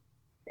left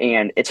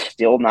and it's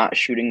still not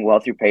shooting well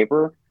through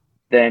paper,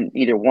 then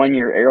either one,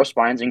 your arrow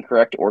spine's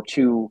incorrect, or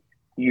two,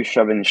 you're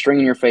shoving the string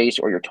in your face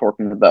or you're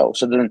torquing the bow.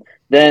 So then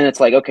it's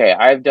like, okay,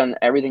 I've done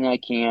everything I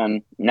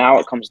can. Now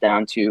it comes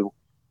down to,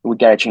 we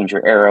got to change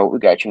your arrow, we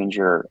got to change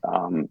your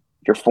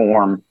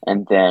form,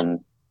 and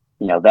then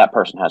that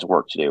person has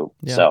work to do.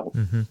 Yeah. So,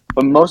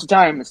 but most of the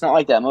time it's not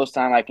like that. Most of the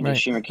time I can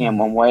just shim your cam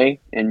one way,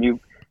 and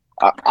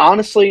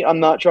honestly, I'm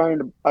not trying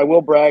to. I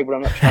will brag, but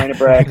I'm not trying to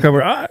brag.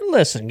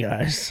 Listen,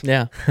 guys.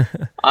 Yeah.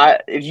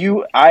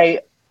 You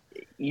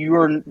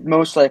are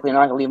most likely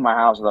not going to leave my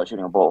house without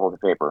shooting a bullet hole to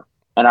paper.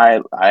 And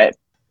I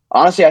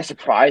honestly, I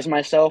surprise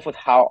myself with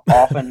how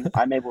often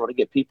I'm able to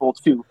get people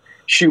to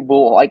shoot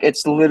bullet. Like,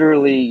 it's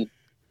literally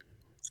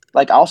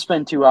like, I'll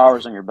spend 2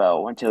 hours on your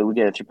bow until we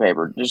get it through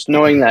paper. Just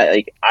knowing that,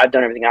 like, I've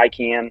done everything I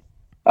can.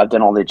 I've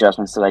done all the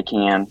adjustments that I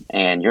can,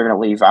 and you're going to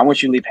leave. I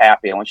want you to leave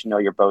happy. I want you to know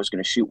your bow is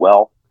going to shoot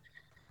well.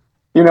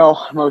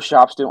 Most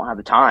shops don't have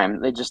the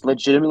time. They just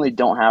legitimately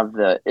don't have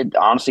it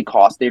honestly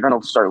costs. They're going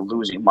to start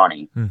losing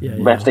money. Yeah,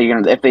 but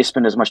if they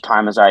spend as much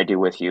time as I do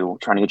with you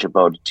trying to get your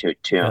bow to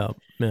tune.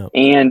 Yeah.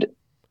 And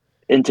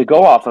to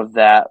go off of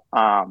that,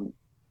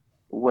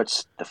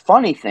 what's the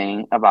funny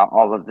thing about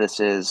all of this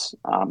is,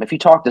 if you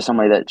talk to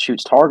somebody that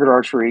shoots target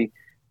archery,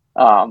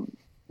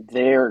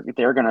 they're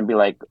going to be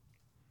like,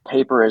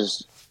 paper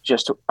is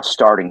just a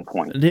starting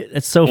point.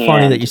 It's so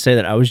funny that you say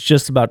that. I was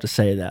just about to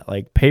say that.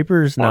 Like,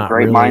 paper's not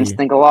great really... minds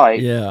think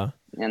alike. Yeah.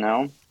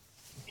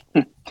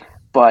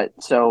 But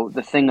so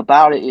the thing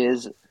about it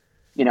is,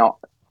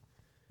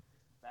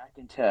 back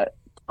into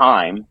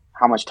time,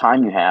 how much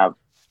time you have,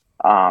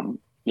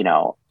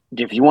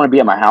 if you want to be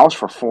at my house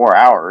for 4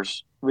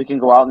 hours, we can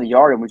go out in the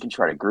yard and we can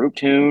try to group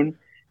tune,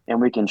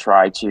 and we can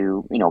try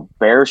to,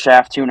 bare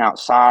shaft tune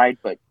outside.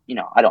 But,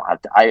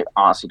 I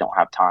honestly don't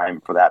have time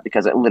for that,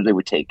 because it literally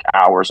would take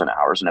hours and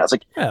hours. And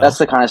that's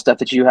the kind of stuff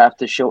that you have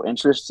to show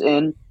interest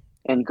in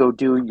and go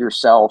do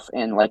yourself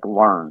and like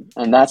learn.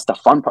 And that's the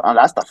fun part.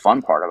 That's the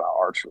fun part about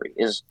archery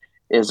is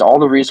all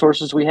the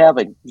resources we have.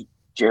 Like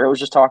Jared was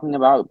just talking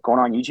about, going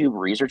on YouTube,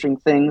 researching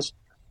things,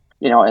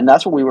 and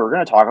that's what we were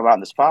going to talk about in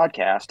this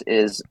podcast,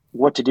 is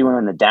what to do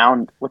in your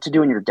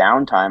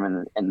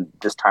downtime and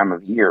this time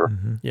of year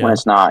when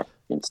it's not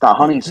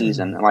hunting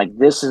season. And like,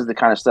 this is the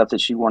kind of stuff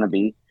that you want to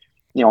be,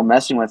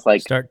 messing with, like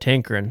start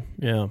tinkering.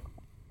 Yeah.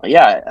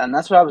 And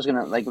that's what I was going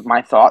to, like,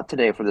 my thought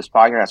today for this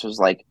podcast was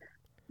like,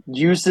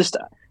 use this,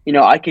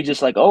 I could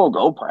just like, oh,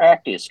 go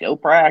practice,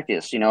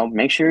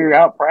 make sure you're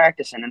out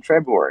practicing in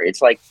February.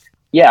 It's like,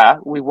 yeah,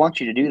 we want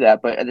you to do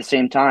that. But at the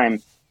same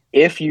time,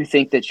 if you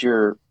think that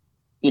you're,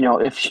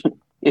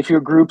 if your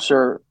groups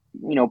are,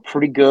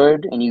 pretty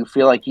good, and you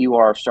feel like you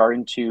are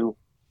starting to,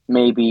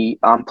 maybe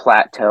on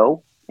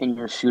plateau in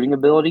your shooting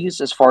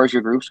abilities as far as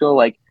your groups go.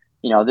 Like,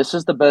 this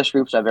is the best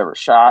groups I've ever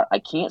shot. I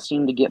can't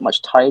seem to get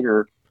much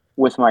tighter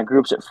with my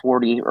groups at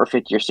 40 or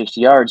 50 or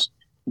 60 yards.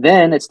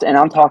 Then and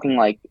I'm talking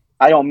like,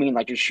 I don't mean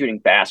like you're shooting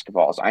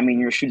basketballs. I mean,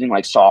 you're shooting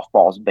like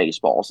softballs,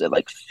 baseballs at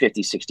like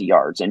 50, 60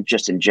 yards and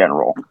just in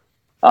general.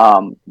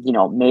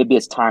 Maybe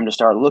it's time to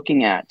start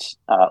looking at,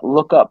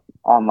 look up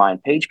online.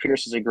 Paige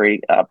Pierce is a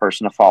great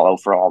person to follow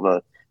for all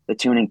the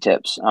tuning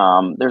tips.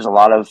 There's a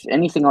lot of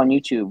anything on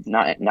YouTube,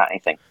 not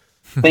anything.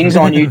 Things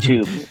on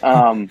YouTube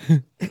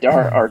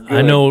are good.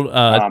 I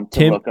know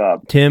to look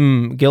up.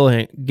 Tim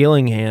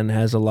Gillingham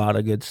has a lot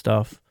of good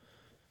stuff.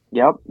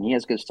 Yep, he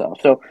has good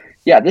stuff. So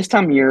yeah, this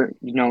time of year,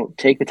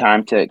 take the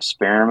time to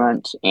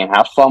experiment and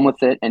have fun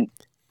with it. And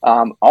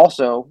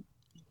also,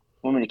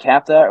 want me to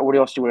cap that, or what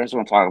else do you guys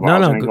want to talk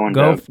about?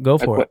 Go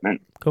for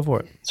equipment. Go for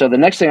it. So the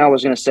next thing I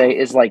was going to say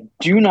is like,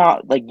 do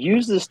not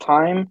use this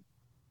time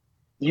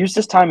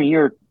of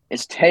year.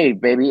 It's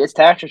baby. It's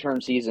tax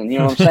return season. You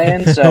know what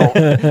I'm saying? So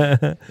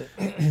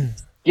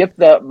skip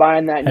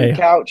buying that new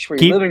couch for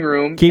your living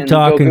room. Keep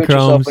talking, go get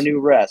yourself a new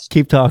rest.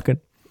 Keep talking.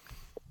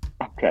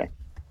 Okay.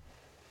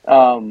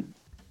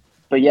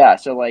 But yeah,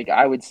 so like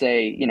I would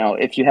say,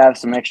 if you have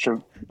some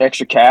extra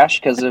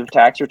cash because of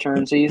tax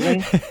return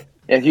season,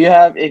 if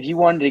you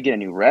wanted to get a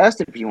new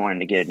rest, if you wanted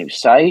to get a new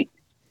sight,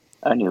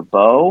 a new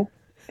bow.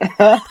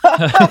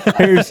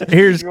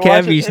 here's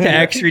Kevy's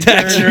tax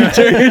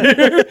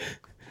return.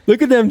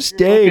 Look at them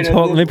staves.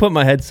 Let me put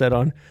my headset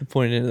on.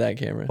 Pointing into that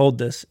camera. Hold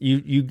this.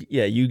 You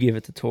give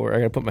it the tour. I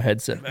gotta put my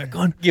headset back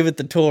on. Give it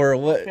the tour.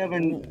 What?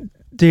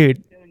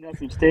 Dude. Kevin got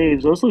some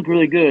staves. Those look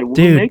really good.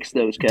 Dude, who makes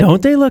those, Kevin?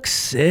 Don't they look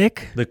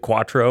sick? The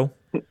Quattro.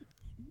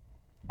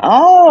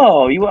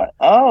 Oh,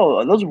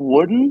 are those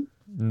wooden?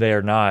 They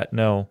are not.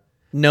 No.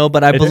 No,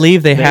 but I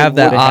believe they have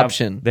that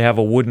option. They have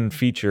a wooden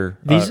feature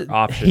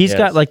option. He's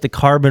got like the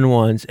carbon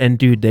ones, and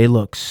dude, they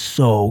look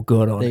so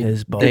good on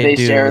his bow. Did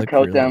they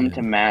Cerakote them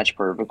to match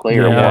perfectly,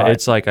 or yeah, what?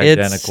 It's like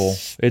identical.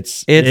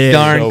 It's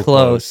darn so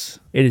close.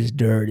 It is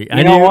dirty.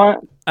 You know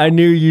what? I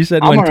knew you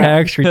said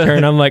tax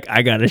return. I'm like,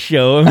 I gotta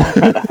show him.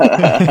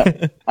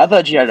 I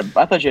thought you had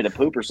to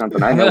poop or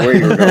something. I know where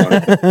you were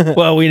going.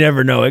 Well, we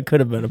never know. It could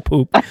have been a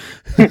poop.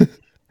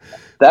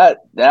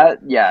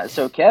 Yeah.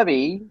 So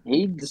Kevy,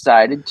 he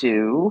decided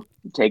to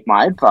take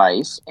my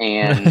advice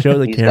and show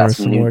the he's camera got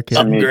some more.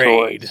 some new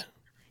toys.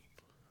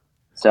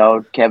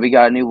 So Kevy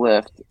got a new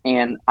lift,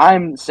 and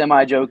I'm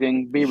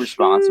semi-joking. Be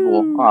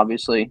responsible,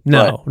 obviously.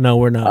 No,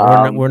 we're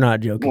not. We're not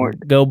joking.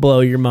 Go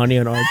blow your money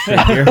on our shit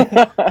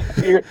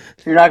here.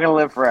 You're not gonna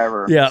live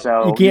forever. Yeah,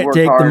 so you can't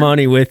take the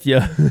money with you.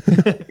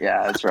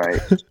 Yeah, that's right.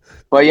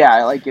 But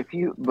yeah, like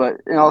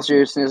but in all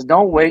seriousness,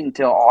 don't wait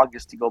until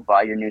August to go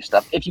buy your new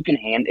stuff. If you can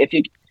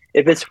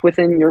if it's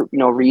within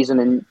your reason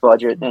and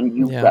budget, and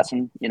you've got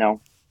some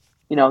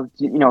now's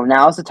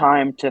the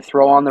time to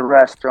throw on the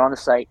rest, throw on the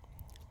sight.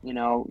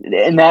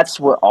 And that's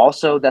what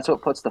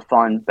puts the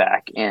fun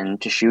back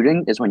into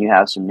shooting is when you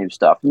have some new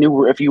stuff.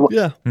 If you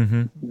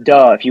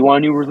want a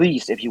new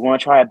release, if you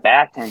want to try a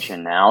back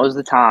tension, now is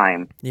the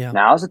time. Yeah.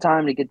 Now is the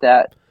time to get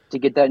that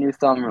new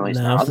thumb release.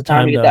 Now's the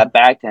time to get that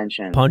back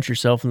tension. Punch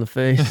yourself in the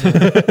face.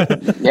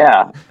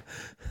 Yeah.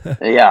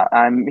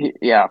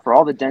 For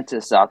all the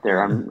dentists out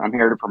there, I'm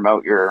here to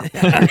promote your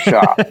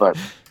shop, but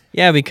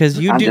yeah, because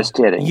just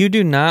kidding. You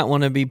do not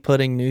want to be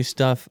putting new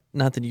stuff.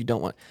 Not that you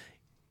don't want.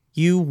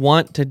 You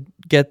want to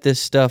get this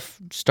stuff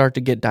start to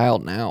get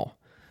dialed now,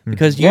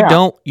 because you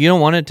don't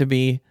want it to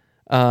be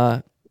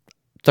 30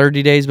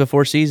 days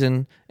before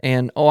season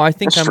and I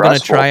think I'm going to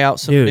try out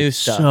some new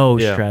stuff. So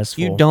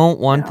stressful. You don't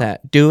want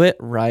that. Do it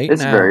right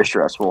It's now. very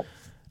stressful.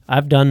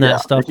 I've done that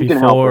stuff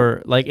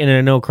before. Like, and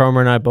I know Cromer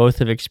and I both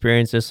have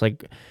experienced this.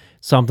 Like,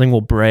 something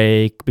will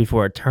break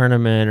before a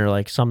tournament, or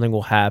like something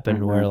will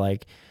happen where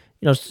like,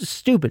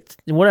 stupid,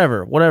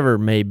 whatever it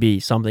may be,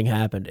 something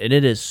happened. And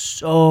it is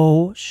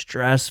so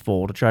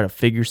stressful to try to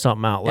figure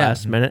something out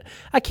last minute.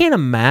 I can't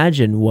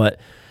imagine what,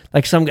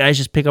 like, some guys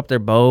just pick up their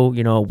bow,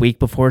 a week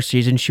before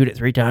season, shoot it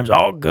 3 times,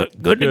 all good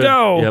to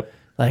go. Yep.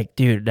 Like,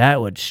 dude,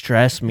 that would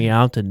stress me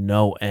out to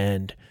no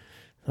end.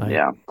 Like,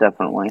 yeah,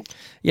 definitely.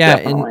 Yeah,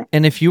 definitely.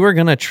 And if you were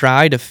going to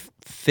try to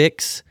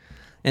fix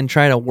and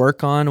try to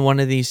work on one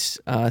of these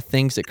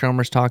things that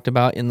Cromer's talked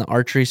about in the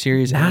archery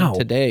series and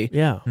today.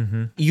 Yeah.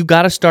 You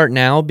got to start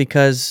now,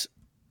 because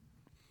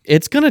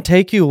it's going to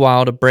take you a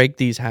while to break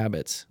these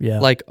habits. Yeah.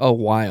 Like a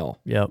while.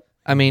 Yep.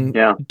 I mean,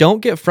 don't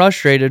get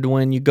frustrated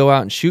when you go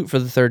out and shoot for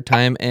the 3rd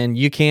time and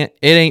it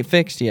ain't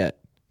fixed yet,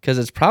 because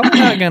it's probably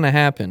not going to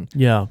happen.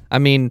 Yeah. I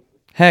mean,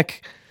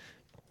 heck,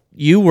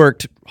 you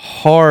worked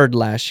hard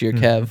last year,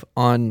 Kev,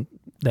 on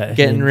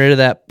getting rid of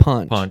that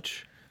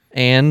punch.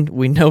 And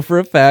we know for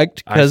a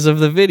fact, because of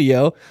the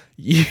video,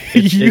 you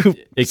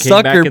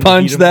sucker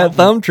punched that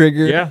thumb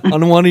trigger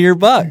on one of your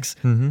bucks.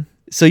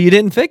 So you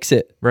didn't fix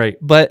it. Right.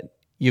 But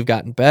you've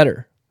gotten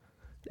better.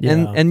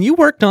 Yeah. And you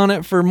worked on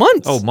it for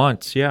months. Oh,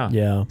 months, yeah.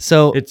 Yeah.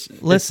 So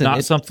it's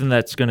not something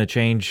that's going to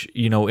change,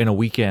 in a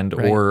weekend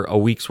or a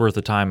week's worth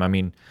of time. I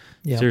mean,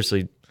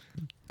 seriously,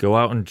 go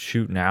out and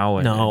shoot now.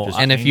 And just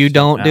and if change you stuff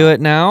don't do out.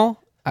 it now,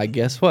 I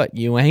guess what?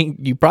 You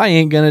probably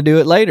ain't gonna do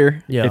it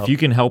later. Yeah. If you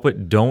can help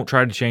it, don't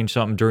try to change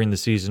something during the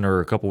season or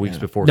a couple weeks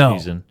before No,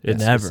 season.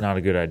 It's never. not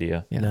a good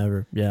idea.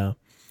 Never. Yeah.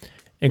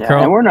 And Yeah,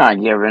 Carl, and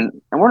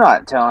we're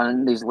not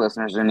telling these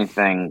listeners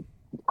anything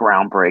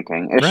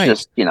groundbreaking. It's Right.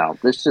 just,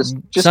 it's just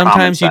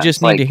Sometimes you common just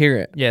sense. need to hear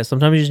it. yeah,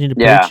 sometimes you just need to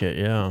Yeah. preach it.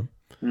 Yeah.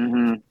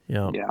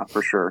 Yeah. Yeah,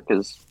 for sure.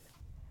 Because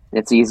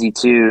it's easy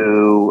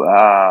to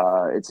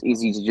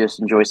just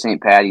enjoy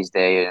St. Patty's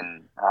Day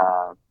and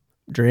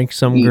Drink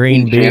some eat,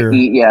 green eat,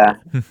 beer.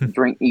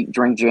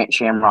 drink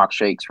Shamrock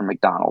shakes from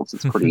McDonald's.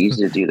 It's pretty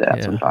easy to do that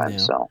Yeah, sometimes. yeah.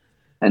 So,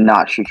 and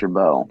not shoot your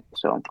bow.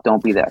 So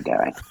don't be that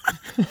guy.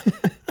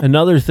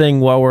 Another thing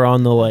while we're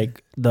on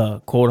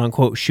the quote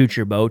unquote shoot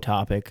your bow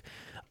topic,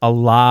 a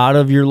lot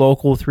of your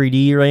local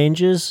 3D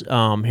ranges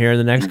here in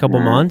the next couple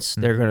months,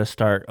 they're going to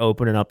start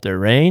opening up their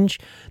range.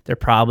 They're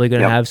probably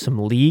going to have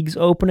some leagues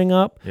opening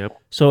up. Yep.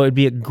 So it'd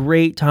be a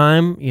great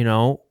time,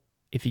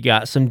 if you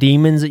got some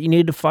demons that you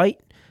need to fight,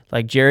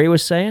 like Jerry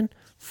was saying,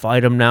 fight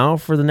them now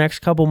for the next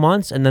couple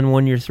months. And then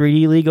when your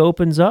 3D league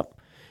opens up,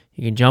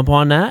 you can jump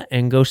on that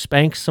and go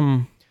spank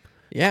some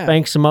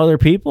other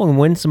people and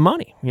win some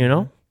money,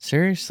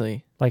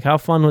 Seriously. Like, how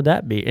fun would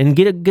that be? And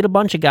get a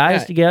bunch of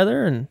guys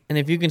together. And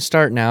if you can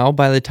start now,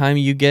 by the time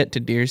you get to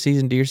deer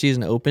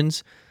season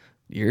opens,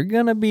 you're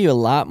going to be a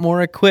lot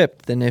more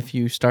equipped than if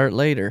you start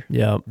later.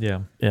 Yeah.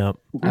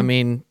 I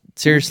mean,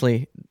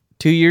 seriously,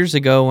 2 years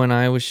ago when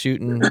I was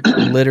shooting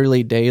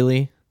literally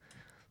daily,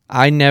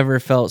 I never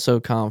felt so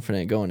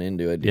confident going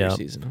into a deer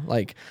season.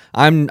 Like,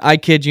 I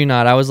kid you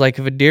not. I was like,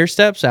 if a deer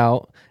steps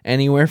out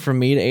anywhere from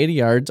me to 80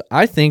 yards,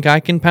 I think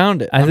I can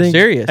pound it. I'm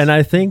serious. And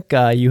I think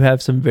you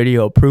have some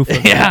video proof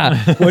of that.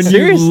 Yeah. When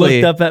Seriously.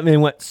 you looked up at me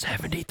and went,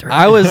 73.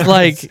 I was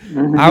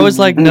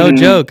like, no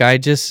joke.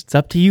 It's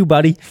up to you,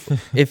 buddy.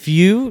 If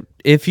you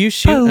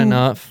shoot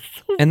enough,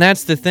 and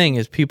that's the thing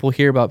is people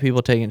hear about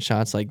people taking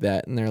shots like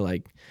that and they're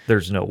like,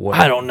 there's no way.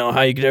 I don't know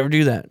how you could ever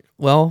do that.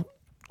 Well,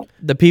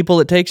 the people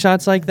that take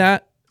shots like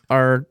that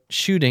are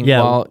shooting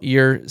while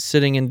you're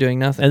sitting and doing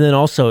nothing. And then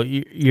also,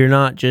 you're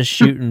not just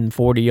shooting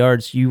 40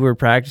 yards. You were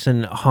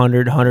practicing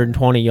 100,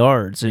 120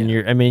 yards. And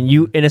and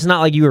it's not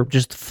like you were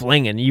just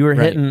flinging. You were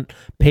hitting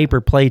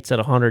paper plates at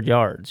 100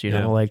 yards,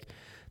 like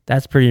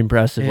that's pretty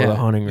impressive with a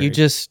hunting rig.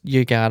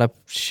 You gotta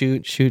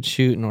shoot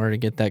in order to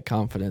get that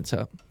confidence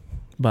up.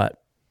 But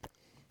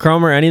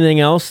Cromer, anything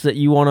else that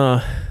you want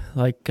to,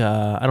 I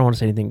don't want to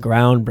say anything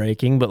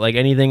groundbreaking, but like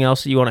anything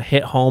else that you want to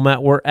hit home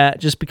at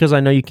just because I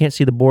know you can't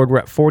see the board. We're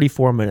at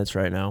 44 minutes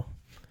right now.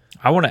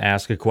 I want to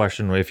ask a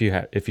question if you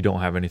don't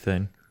have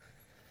anything.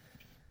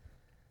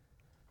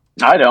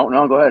 I don't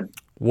know. Go ahead.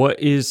 What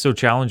is so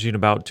challenging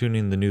about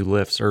tuning the new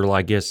lifts, or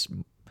I guess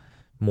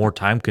more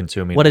time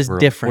consuming? What is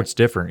different? What's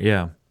different?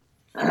 Yeah.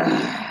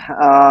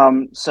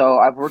 So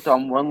I've worked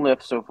on one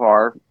lift so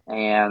far,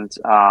 and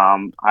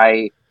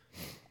I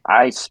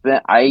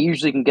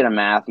usually can get a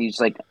Matthews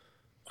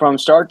from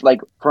start,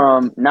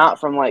 not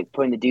from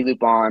putting the D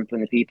loop on,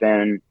 putting the peep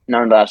in,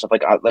 none of that stuff.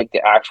 Like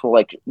the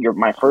actual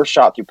my first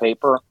shot through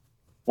paper.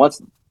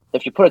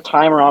 If you put a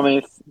timer on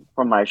me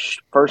from my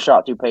first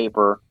shot through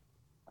paper,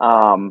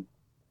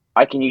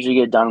 I can usually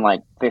get it done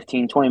in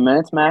 15, 20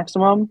 minutes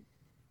maximum.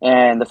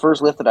 And the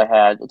first lift that I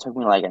had, it took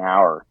me an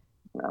hour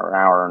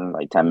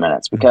and 10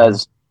 minutes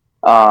because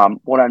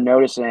what I'm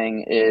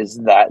noticing is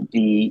that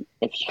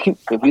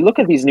if you look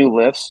at these new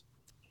lifts,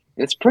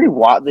 it's pretty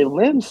wild. The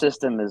limb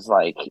system is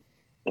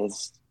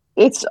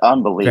it's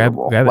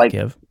unbelievable. Grab it,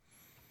 Kev.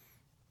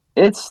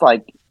 It's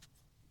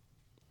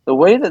the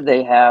way that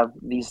they have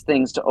these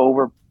things to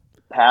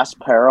overpass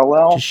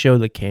parallel. Just show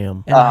the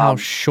cam. And how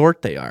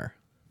short they are.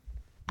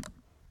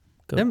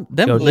 Them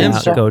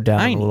limbs go down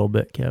tiny. a little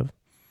bit, Kev.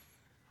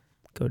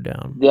 Go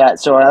down. Yeah,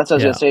 so that's what I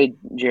was gonna say,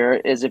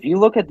 Jared. Is if you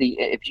look at the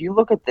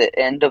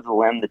end of the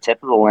limb, the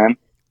tip of the limb,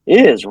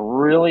 it is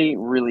really,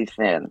 really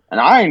thin, and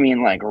I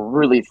mean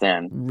really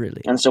thin.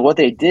 Really. And so what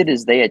they did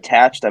is they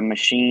attached a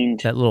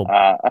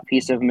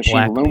piece of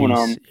machined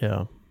aluminum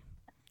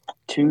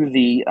to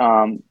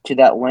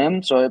that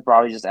limb, so it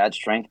probably just adds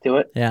strength to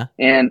it. Yeah.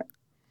 And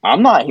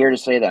I'm not here to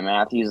say that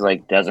Matthews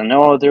doesn't know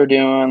what they're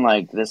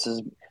doing. This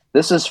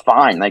is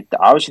fine.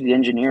 Obviously the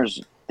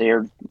engineers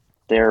they're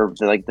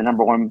the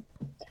number one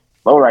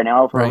bow right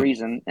now for a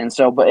reason. And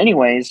so, but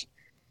anyways,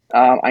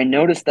 I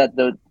noticed that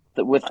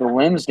with the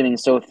limbs getting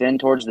so thin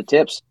towards the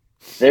tips,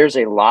 there's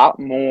a lot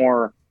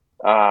more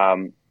play.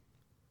 I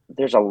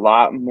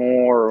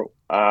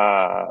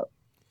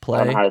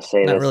don't know how to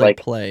say not this. Really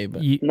play,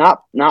 but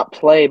not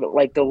play, but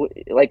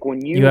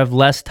when you have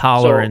less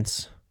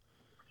tolerance.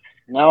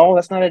 No,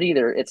 that's not it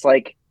either. It's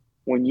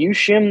when you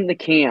shim the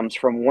cams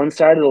from one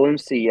side of the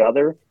limbs to the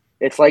other,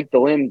 it's the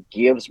limb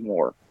gives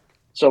more.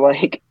 So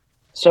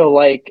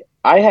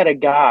I had a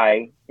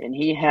guy and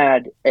he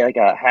had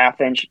a half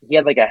inch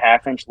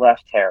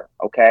left hair.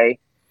 Okay.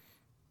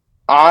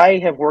 I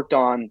have worked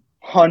on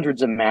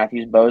hundreds of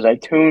Matthews bows. I'm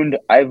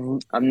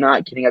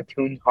not kidding. I've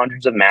tuned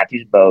hundreds of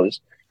Matthews bows.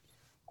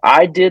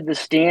 I did the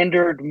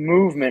standard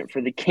movement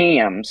for the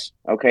cams,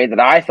 okay, that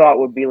I thought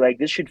would be like,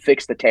 this should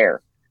fix the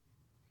tear.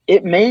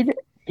 It made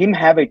him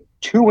have a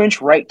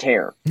 2-inch right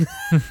tear.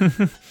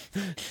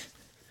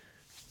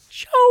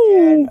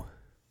 Joe.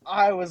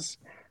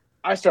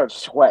 I started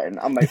sweating.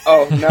 I'm like,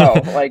 oh no.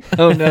 Like,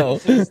 Oh no.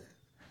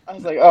 I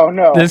was like, oh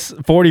no. This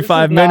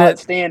 45 this is not minute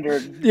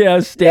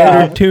standard.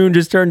 standard tune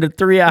just turned to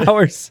 3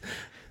 hours.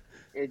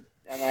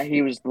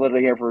 He was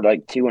literally here for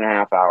like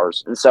 2.5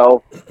 hours. And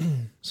so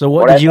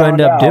what did you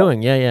end up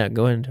doing? Yeah,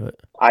 go into it.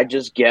 I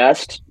just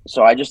guessed.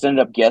 So I just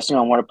ended up guessing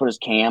on where to put his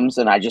cams,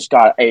 and I just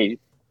got a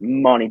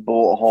money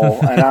bullet hole.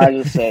 And I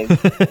just said,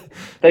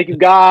 thank you,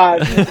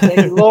 God. Thank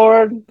you,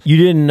 Lord. You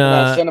didn't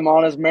I sent him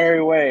on his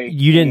merry way.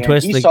 You didn't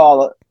twist he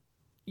saw it.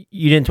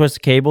 You didn't twist the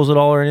cables at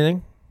all or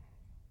anything?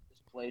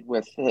 Played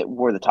with it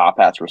where the top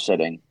hats were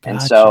sitting. Gotcha.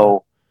 And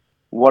so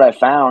what I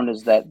found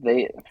is that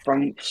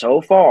from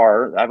so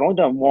far, I've only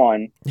done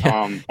one.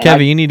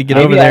 Kevin, you need to get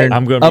over there and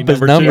I'm going to up be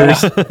his number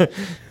numbers.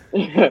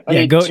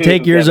 Yeah, go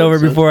take yours over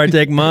before I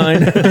take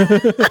mine.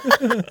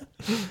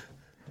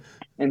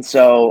 And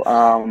so,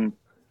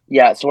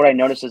 so what I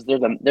noticed is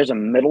there's a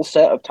middle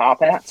set of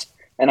top hats,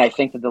 and I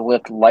think that the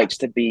lift likes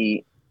to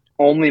be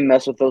only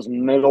mess with those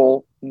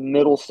middle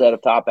set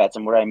of top hats.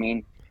 And what I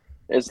mean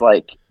is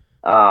like,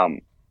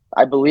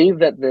 I believe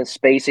that the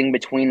spacing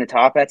between the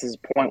top hats is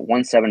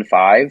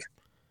 0.175.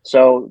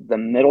 So the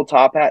middle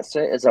top hat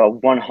set is a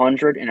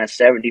 100 and a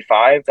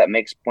 75. That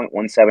makes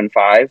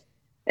 0.175.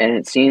 And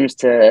it seems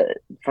to,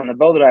 from the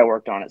bow that I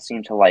worked on, it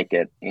seemed to like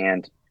it.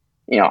 And,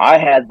 I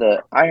had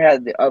the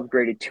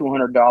upgraded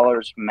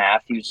 $200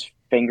 Matthews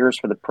fingers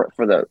for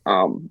the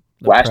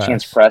last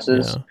chance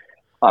presses. Yeah.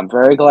 I'm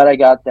very glad I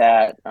got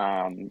that.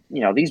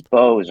 These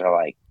bows are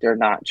like, they're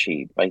not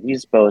cheap. Like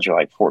these bows are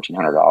like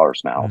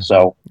 $1,400 now. Mm-hmm.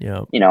 So,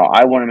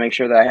 I want to make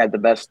sure that I had the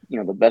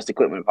best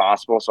equipment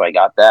possible. So I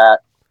got that.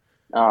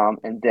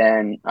 And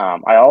then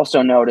I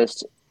also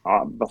noticed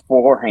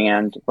before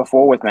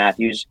with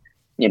Matthews,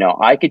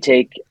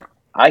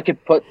 I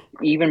could put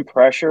even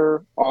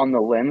pressure on the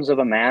limbs of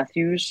a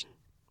Matthews.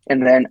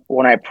 And then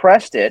when I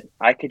pressed it,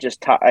 I could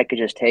just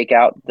take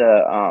out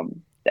the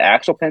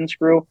axle pin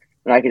screw,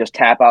 and I could just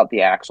tap out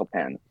the axle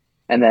pin,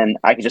 and then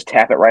I could just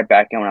tap it right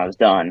back in when I was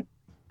done.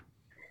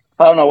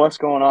 I don't know what's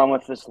going on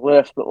with this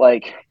lift, but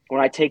like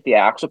when I take the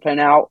axle pin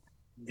out,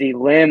 the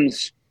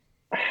limbs,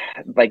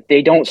 like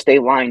they don't stay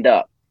lined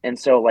up. And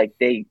so like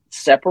they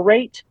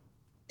separate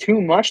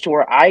too much to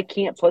where I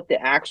can't put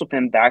the axle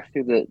pin back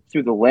through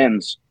the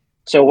limbs.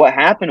 So what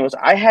happened was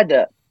I had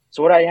to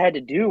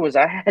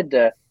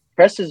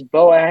press his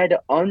bow. I had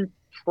to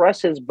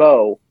unpress his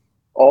bow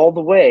all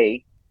the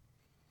way,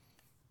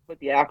 put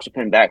the axle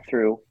pin back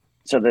through,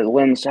 so the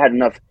limbs had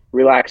enough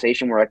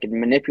relaxation where I could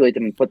manipulate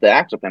them and put the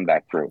axle pin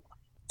back through.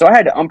 So I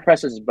had to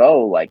unpress his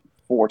bow like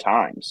 4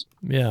 times.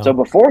 Yeah. So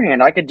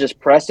beforehand, I could just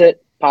press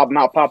it, pop him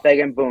out, pop back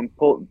in, boom,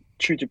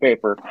 shoot through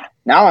paper.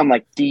 Now I'm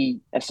like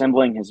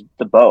de-assembling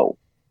the bow.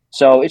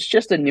 So it's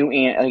just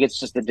it's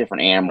just a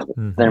different animal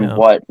than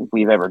what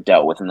we've ever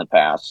dealt with in the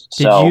past.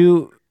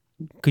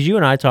 Because you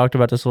and I talked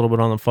about this a little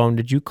bit on the phone.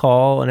 Did you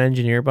call an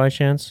engineer by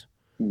chance?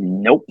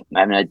 Nope, I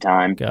haven't had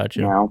time.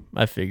 Gotcha. No.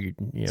 I figured.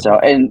 Yeah, so,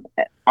 and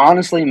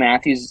honestly,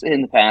 Matthews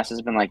in the past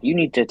has been like, you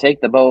need to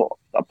take the bow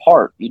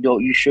apart.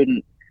 You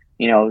shouldn't,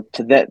 to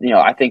that,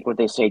 I think what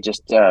they say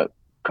just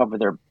cover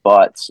their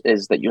butts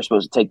is that you're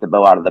supposed to take the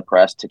bow out of the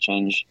press to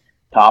change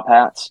top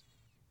hats.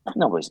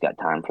 Nobody's got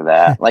time for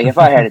that. Like if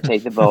I had to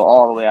take the bow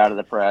all the way out of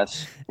the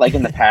press, like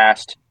in the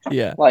past,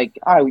 like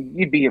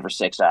you'd be here for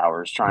 6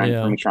 hours trying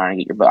to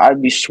get your bow.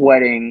 I'd be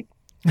sweating.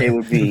 It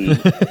would be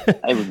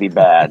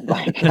bad.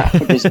 Like I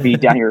would just be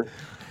down here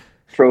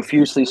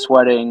profusely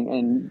sweating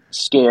and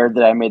scared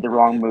that I made the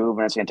wrong move,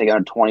 and it's going to take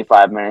another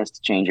 25 minutes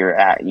to change your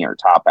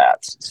top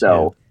hats.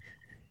 So,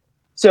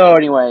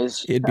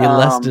 anyways, it'd be a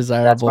less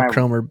desirable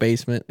Cromer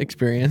basement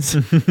experience.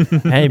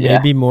 Hey,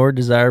 maybe more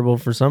desirable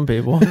for some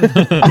people.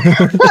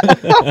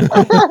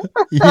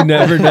 You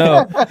never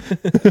know.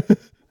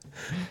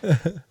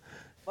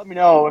 Let me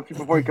know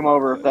before you come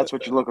over if that's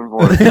what you're looking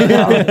for.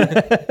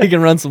 We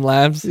can run some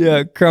laps.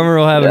 Yeah, Cromer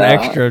will have an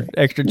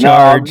extra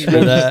charge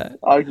for that.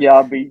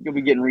 You'll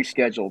be getting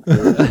rescheduled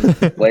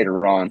for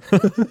later on.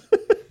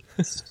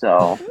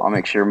 So I'll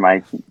make sure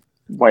my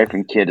wife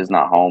and kid is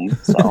not home,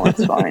 so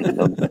it's fine.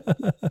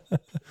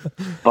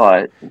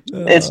 But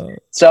it's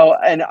so,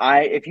 and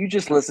if you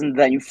just listened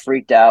to that, you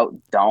freaked out.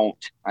 Don't.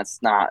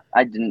 That's not.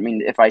 I didn't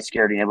mean if I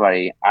scared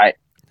anybody.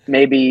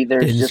 Maybe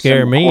there's didn't just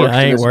scare me.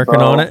 I ain't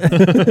working on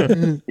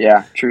it.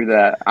 Yeah, true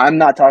that. I'm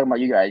not talking about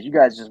you guys. You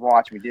guys just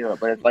watch me do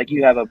it. But if like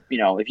you have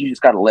if you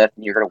just got a lift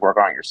and you're going to work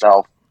on it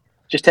yourself,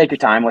 just take your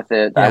time with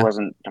it. Yeah.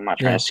 I'm not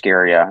trying to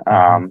scare you.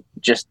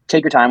 Just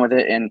take your time with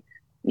it, and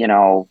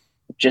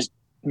just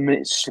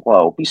be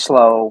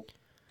slow.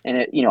 And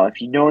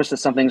if you notice that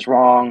something's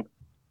wrong,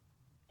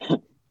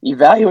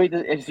 evaluate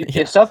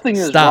if something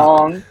is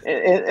wrong,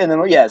 and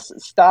then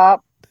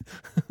stop,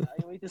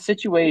 evaluate the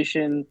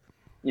situation.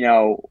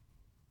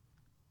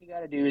 you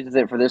got to do is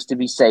that for this to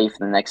be safe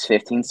in the next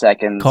 15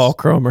 seconds. Call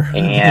Cromer.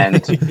 And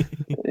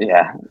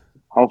yeah,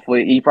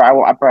 hopefully I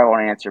probably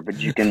won't answer, but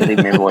you can leave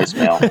me a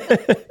voicemail.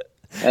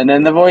 And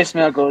then the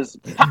voicemail goes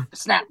pop,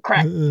 snap,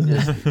 crack.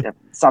 It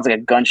sounds like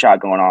a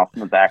gunshot going off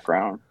in the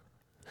background.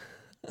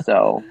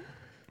 So,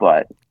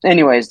 but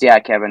anyways, yeah,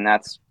 Kevin,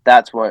 that's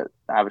what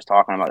I was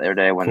talking about the other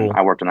day when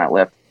I worked on that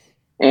lift.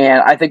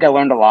 And I think I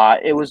learned a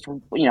lot. It was,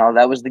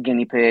 that was the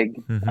guinea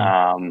pig.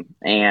 Mm-hmm.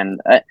 And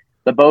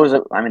the bow's,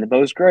 the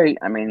bow's great.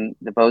 I mean,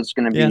 the bow's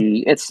going to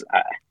be,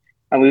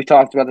 and we've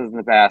talked about this in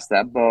the past,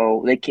 that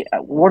bow,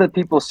 what are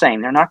people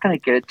saying? They're not going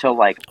to get it till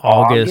like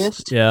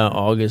August. Yeah,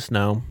 August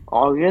now.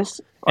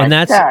 August. And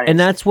like,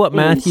 that's what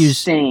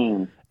Matthews.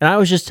 Insane. And I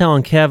was just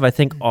telling Kev, I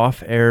think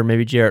off air,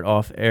 maybe Jarrett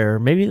off air,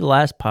 maybe the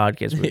last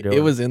podcast we were doing.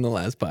 It was in the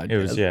last podcast. It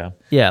was,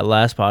 Yeah,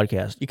 last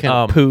podcast. You kind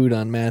of pooed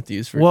on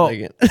Matthews for a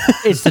second.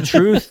 It's the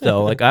truth,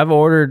 though. Like, I've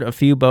ordered a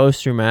few bows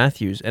through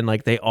Matthews, and,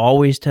 like, they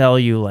always tell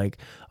you, like,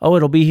 oh,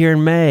 it'll be here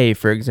in May,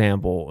 for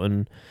example.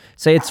 And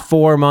say it's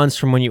 4 months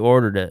from when you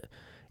ordered it.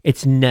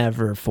 It's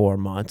never 4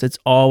 months. It's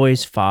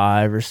always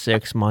 5 or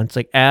 6 months.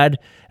 Like, add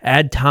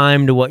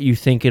time to what you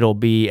think it'll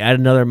be. Add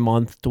another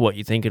month to what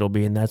you think it'll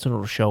be, and that's when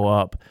it'll show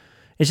up.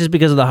 It's just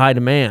because of the high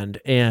demand.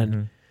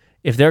 And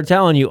if they're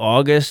telling you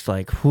August,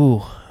 like,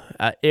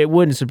 it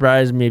wouldn't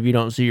surprise me if you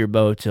don't see your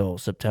bow till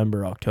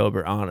September,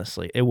 October,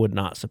 honestly. It would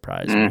not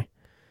surprise me.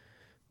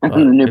 The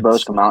new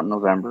bows come out in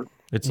November.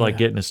 It's like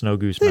getting a snow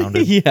goose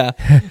mounted. Yeah.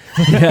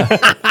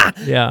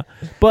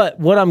 But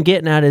what I'm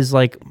getting at is,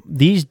 like,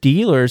 these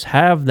dealers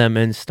have them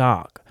in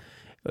stock.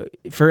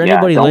 For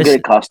anybody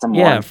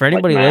listening, for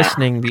anybody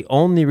listening, the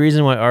only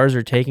reason why ours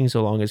are taking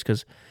so long is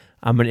because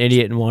I'm an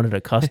idiot and wanted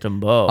a custom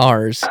bow.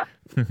 Ours.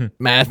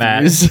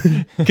 Matthews.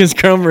 Because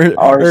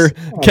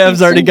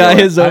Kev's already got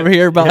his over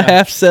here about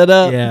half set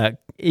up. Yeah.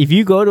 If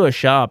you go to a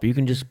shop, you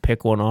can just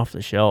pick one off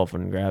the shelf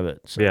and grab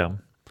it. So.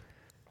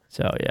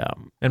 So, yeah.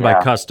 And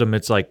by custom,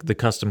 it's like the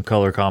custom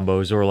color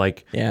combos, or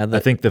like, I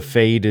think the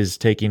fade is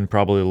taking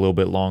probably a little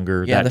bit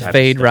longer. Yeah, the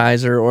fade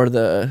riser or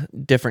the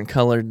different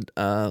colored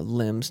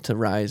limbs to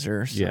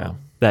riser. So. Yeah,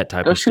 that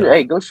type of stuff.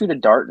 Hey, go shoot a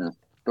Darton.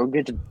 Go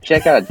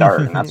check out a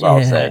Darton. That's all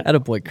I'll say.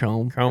 Attaboy,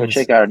 Chrome. Go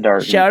check out a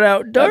Darton. Shout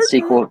out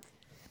Darton.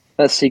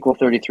 That sequel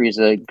 33 is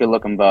a good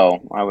looking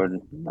bow. I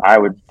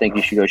would think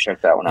you should go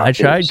check that one out. I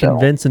tried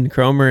convincing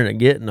Cromer into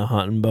getting a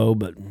hunting bow,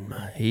 but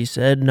he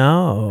said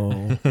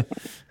no.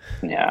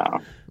 Yeah,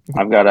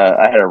 I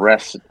had a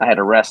rest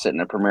it in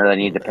the premiere that I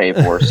needed to pay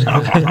for. So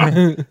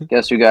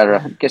guess you got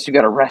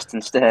to rest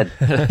instead,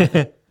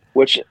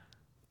 which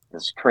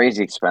is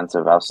crazy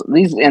expensive.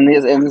 These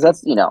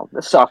that's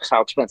this sucks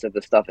how expensive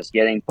this stuff is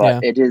getting,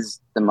 but it is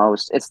the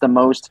most. It's the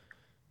most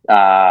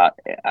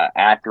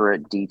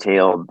accurate,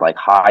 detailed, like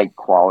high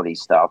quality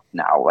stuff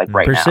now. Like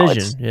right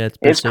precision. Now,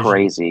 it's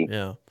crazy.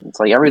 Yeah, it's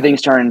like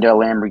everything's turned into a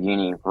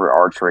Lamborghini for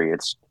archery.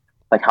 It's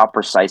like how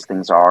precise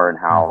things are and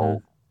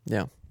how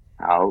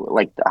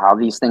how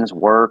these things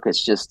work.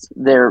 It's just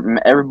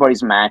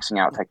everybody's maxing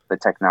out the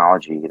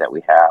technology that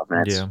we have,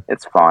 and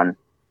it's fun.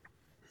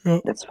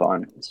 It's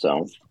fun.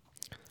 So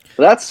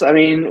that's,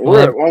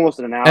 we're almost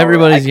at an hour.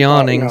 Everybody's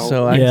yawning,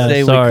 so I'd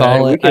say we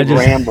call it. We could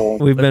ramble.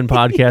 We've been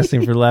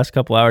podcasting for the last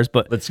couple hours,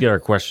 but let's get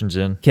our questions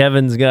in.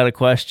 Kevin's got a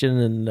question,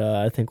 and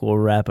I think we'll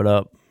wrap it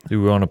up.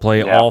 Do we want to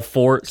play all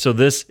 4? So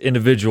this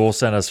individual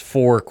sent us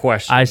 4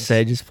 questions. I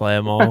say just play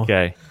them all.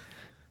 Okay.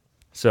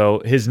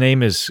 So his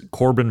name is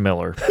Corbin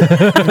Miller.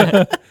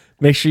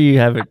 Make sure you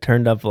have it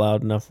turned up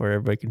loud enough where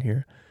everybody can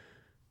hear.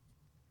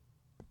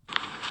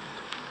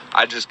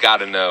 I just got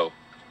to know,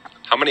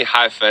 how many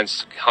high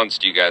fence hunts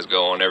do you guys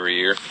go on every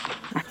year?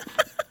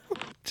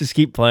 Just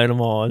keep playing them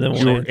all, and then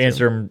we'll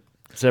answer them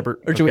separate.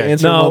 Or should we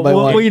answer them one by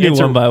one? We can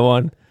do one by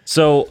one.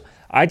 So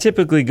I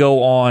typically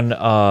go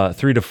on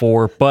 3 to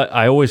 4, but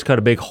I always cut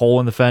a big hole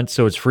in the fence,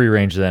 so it's free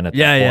range then at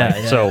that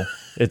point. So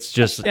it's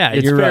just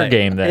it's fair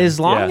game then. As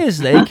long as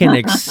they can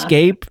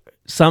escape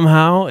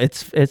somehow,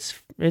 it's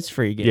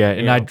free game. Yeah,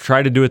 and I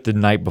try to do it the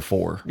night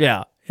before.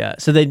 Yeah.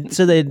 So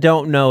they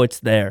don't know it's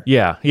there.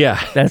 Yeah.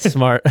 That's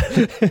smart.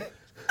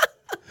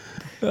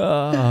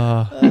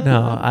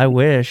 No, I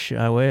wish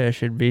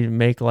it'd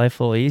make life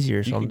a little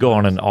easier. You could go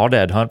on an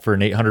aoudad hunt for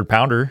an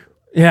 800-pounder.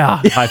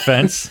 Yeah, high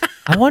fence.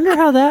 I wonder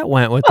how that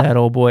went with that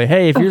old boy.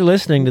 Hey, if you're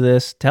listening to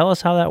this, tell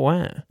us how that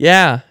went.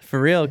 Yeah,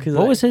 for real.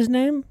 What was his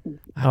name?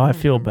 Oh, I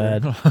feel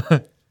bad.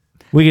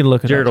 We can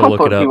look it Jared up. will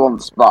look it up. People on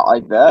the spot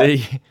like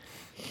that.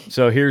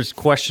 So here's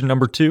question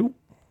number 2.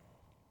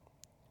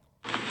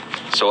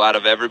 So out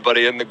of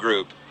everybody in the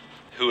group,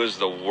 who is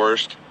the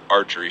worst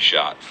archery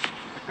shot?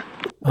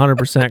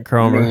 100%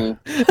 Cromer.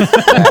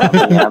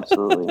 Yeah,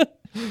 absolutely.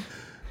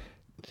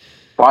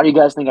 Why do you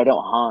guys think I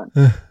don't hunt?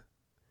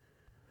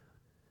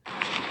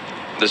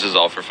 This is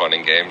all for fun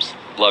and games.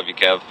 Love you,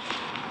 Kev.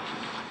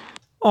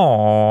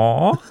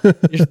 Aww.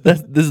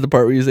 This is the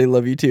part where you say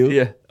love you too.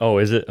 Yeah. Oh,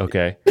 is it?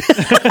 Okay.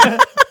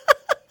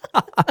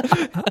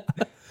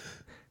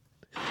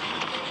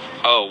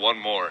 Oh, one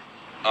more.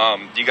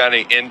 Do you got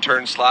any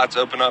intern slots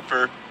open up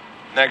for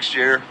next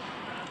year?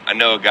 I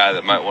know a guy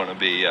that might want to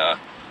be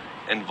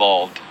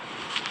involved.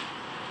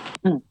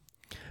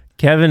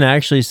 Kevin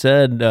actually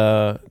said,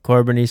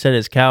 Corbin, he said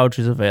his couch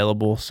is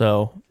available,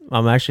 so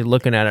I'm actually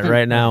looking at it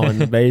right now in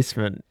the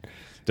basement.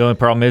 The only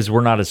problem is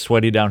we're not as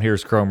sweaty down here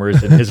as Cromer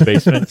is in his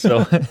basement.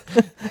 So,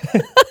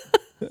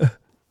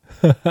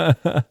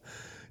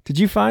 did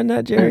you find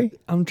that, Jerry?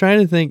 I'm trying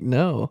to think.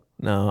 No,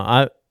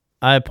 I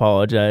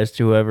apologize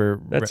to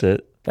whoever. That's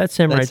it. That's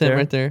him right there.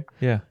 Right there.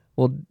 Yeah.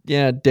 Well,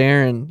 yeah,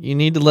 Darren, you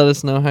need to let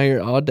us know how your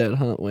Audette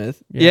hunt went.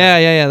 Yeah.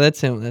 Yeah. That's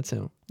him.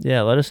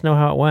 Yeah, let us know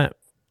how it went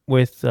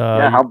with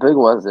how big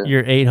was it?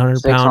 your 800-pound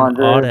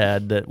 600.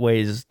 Audad that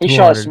weighs. He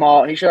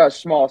 200. shot a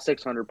small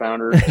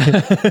 600-pounder.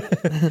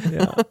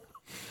 Yeah.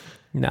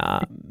 Nah.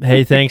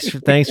 Hey, thanks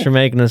for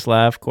making us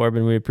laugh,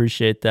 Corbin. We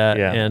appreciate that.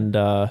 Yeah.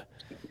 And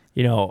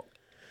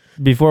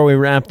before we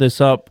wrap this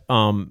up,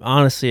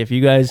 honestly, if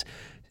you guys,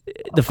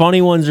 the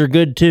funny ones are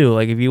good too.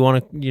 Like if you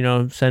want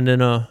to, send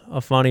in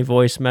a funny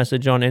voice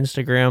message on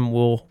Instagram,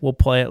 we'll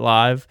play it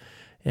live.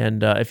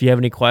 And if you have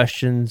any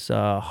questions,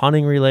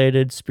 hunting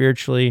related,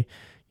 spiritually,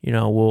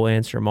 we'll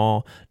answer them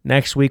all.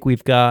 Next week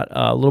we've got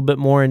a little bit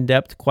more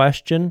in-depth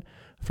question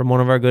from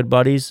one of our good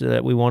buddies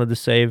that we wanted to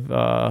save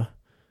to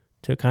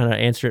kind of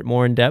answer it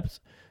more in depth.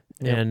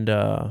 Yep. And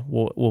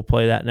we'll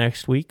play that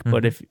next week. Mm-hmm.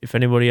 But if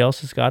anybody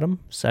else has got them,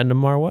 send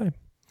them our way.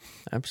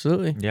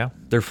 Absolutely. Yeah,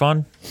 they're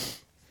fun.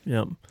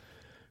 Yep.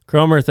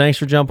 Cromer, thanks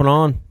for jumping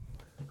on.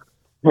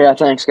 Yeah,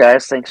 thanks,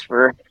 guys. Thanks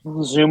for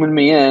zooming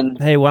me in.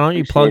 Hey, why don't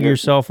you plug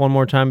yourself one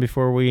more time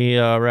before we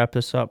wrap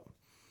this up?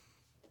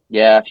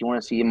 Yeah, if you want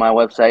to see my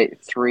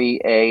website,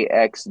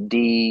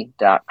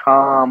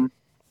 3axd.com.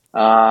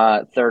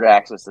 Third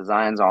Axis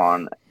Designs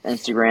on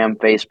Instagram,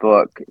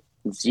 Facebook,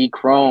 Z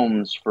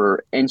Chromes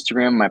for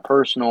Instagram, my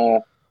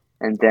personal,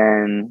 and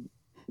then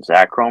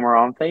Zach Cromer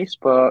on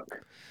Facebook.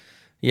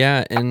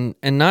 Yeah, and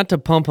not to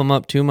pump him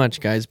up too much,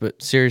 guys,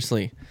 but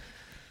seriously,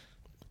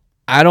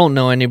 I don't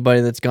know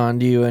anybody that's gone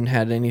to you and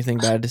had anything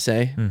bad to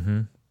say.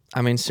 Mm-hmm.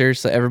 I mean,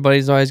 seriously,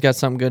 everybody's always got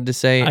something good to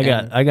say.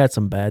 I got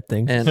some bad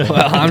things. And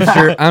well,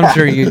 I'm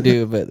sure you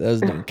do, but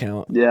those don't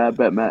count. Yeah, I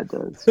bet Matt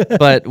does.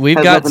 But we've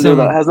got some.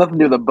 Has nothing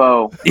to do with the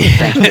bow.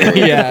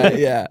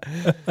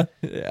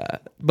 yeah.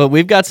 But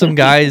we've got some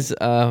guys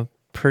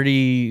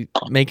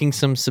making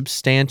some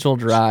substantial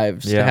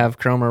drives to have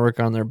Cromer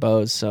work on their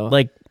bows. So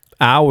like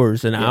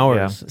hours and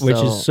hours, which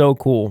is so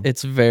cool.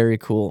 It's very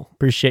cool.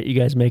 Appreciate you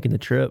guys making the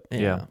trip.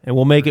 Yeah. And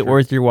we'll make it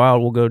worth your while.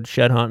 We'll go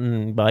shed hunting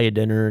and buy you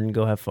dinner and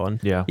go have fun.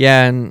 Yeah.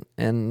 Yeah,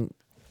 and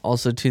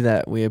also to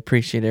that, we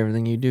appreciate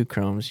everything you do,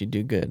 Chromes. You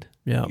do good.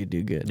 Yeah. You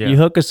do good. Yeah. You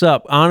hook us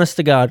up. Honest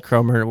to God,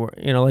 Cromer,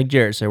 like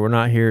Jared said, we're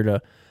not here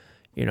to,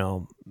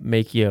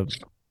 make you,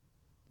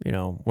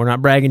 we're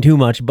not bragging too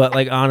much, but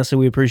like honestly,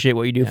 we appreciate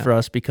what you do for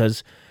us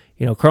because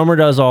Cromer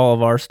does all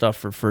of our stuff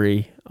for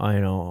free.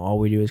 All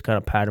we do is kind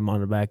of pat him on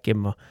the back, give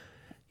him a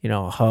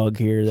hug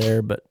here or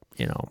there, but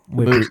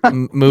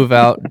move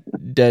out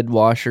dead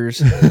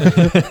washers.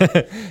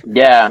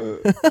 Yeah.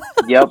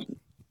 Yep.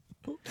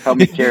 Help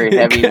me carry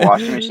heavy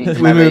washing machines.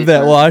 We moved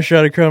that washer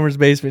out of Cromer's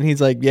basement.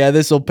 He's like, "Yeah,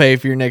 this will pay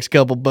for your next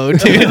couple bow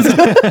tunes."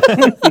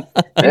 It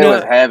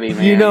was heavy,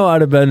 man.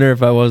 I'd have been there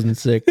if I wasn't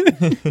sick.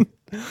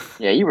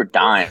 Yeah, you were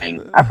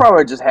dying. I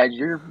probably just had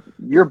your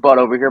butt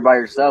over here by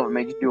yourself and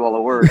made you do all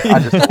the work. I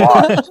just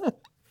watched.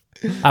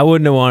 I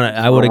wouldn't have wanted.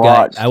 I would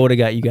have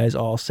got you guys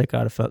all sick.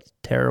 I'd have felt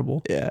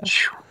terrible. Yeah.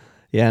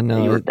 Yeah.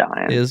 No, you were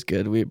dying. It is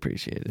good. We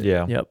appreciate it.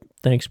 Yeah. Yep.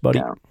 Thanks,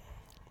 buddy.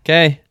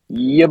 Okay.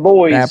 Yeah,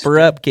 boys. Wrap her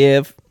up,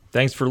 Kev.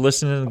 Thanks for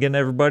listening again,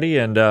 everybody,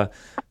 and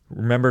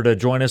remember to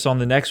join us on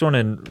the next one.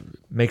 And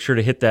make sure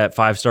to hit that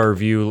 5-star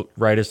review.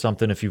 Write us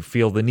something if you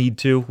feel the need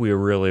to. We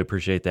really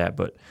appreciate that.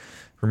 But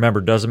remember,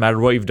 it doesn't matter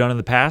what you've done in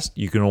the past.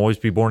 You can always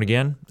be born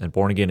again, and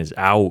born again is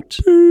out.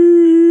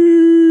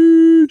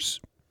 Peace.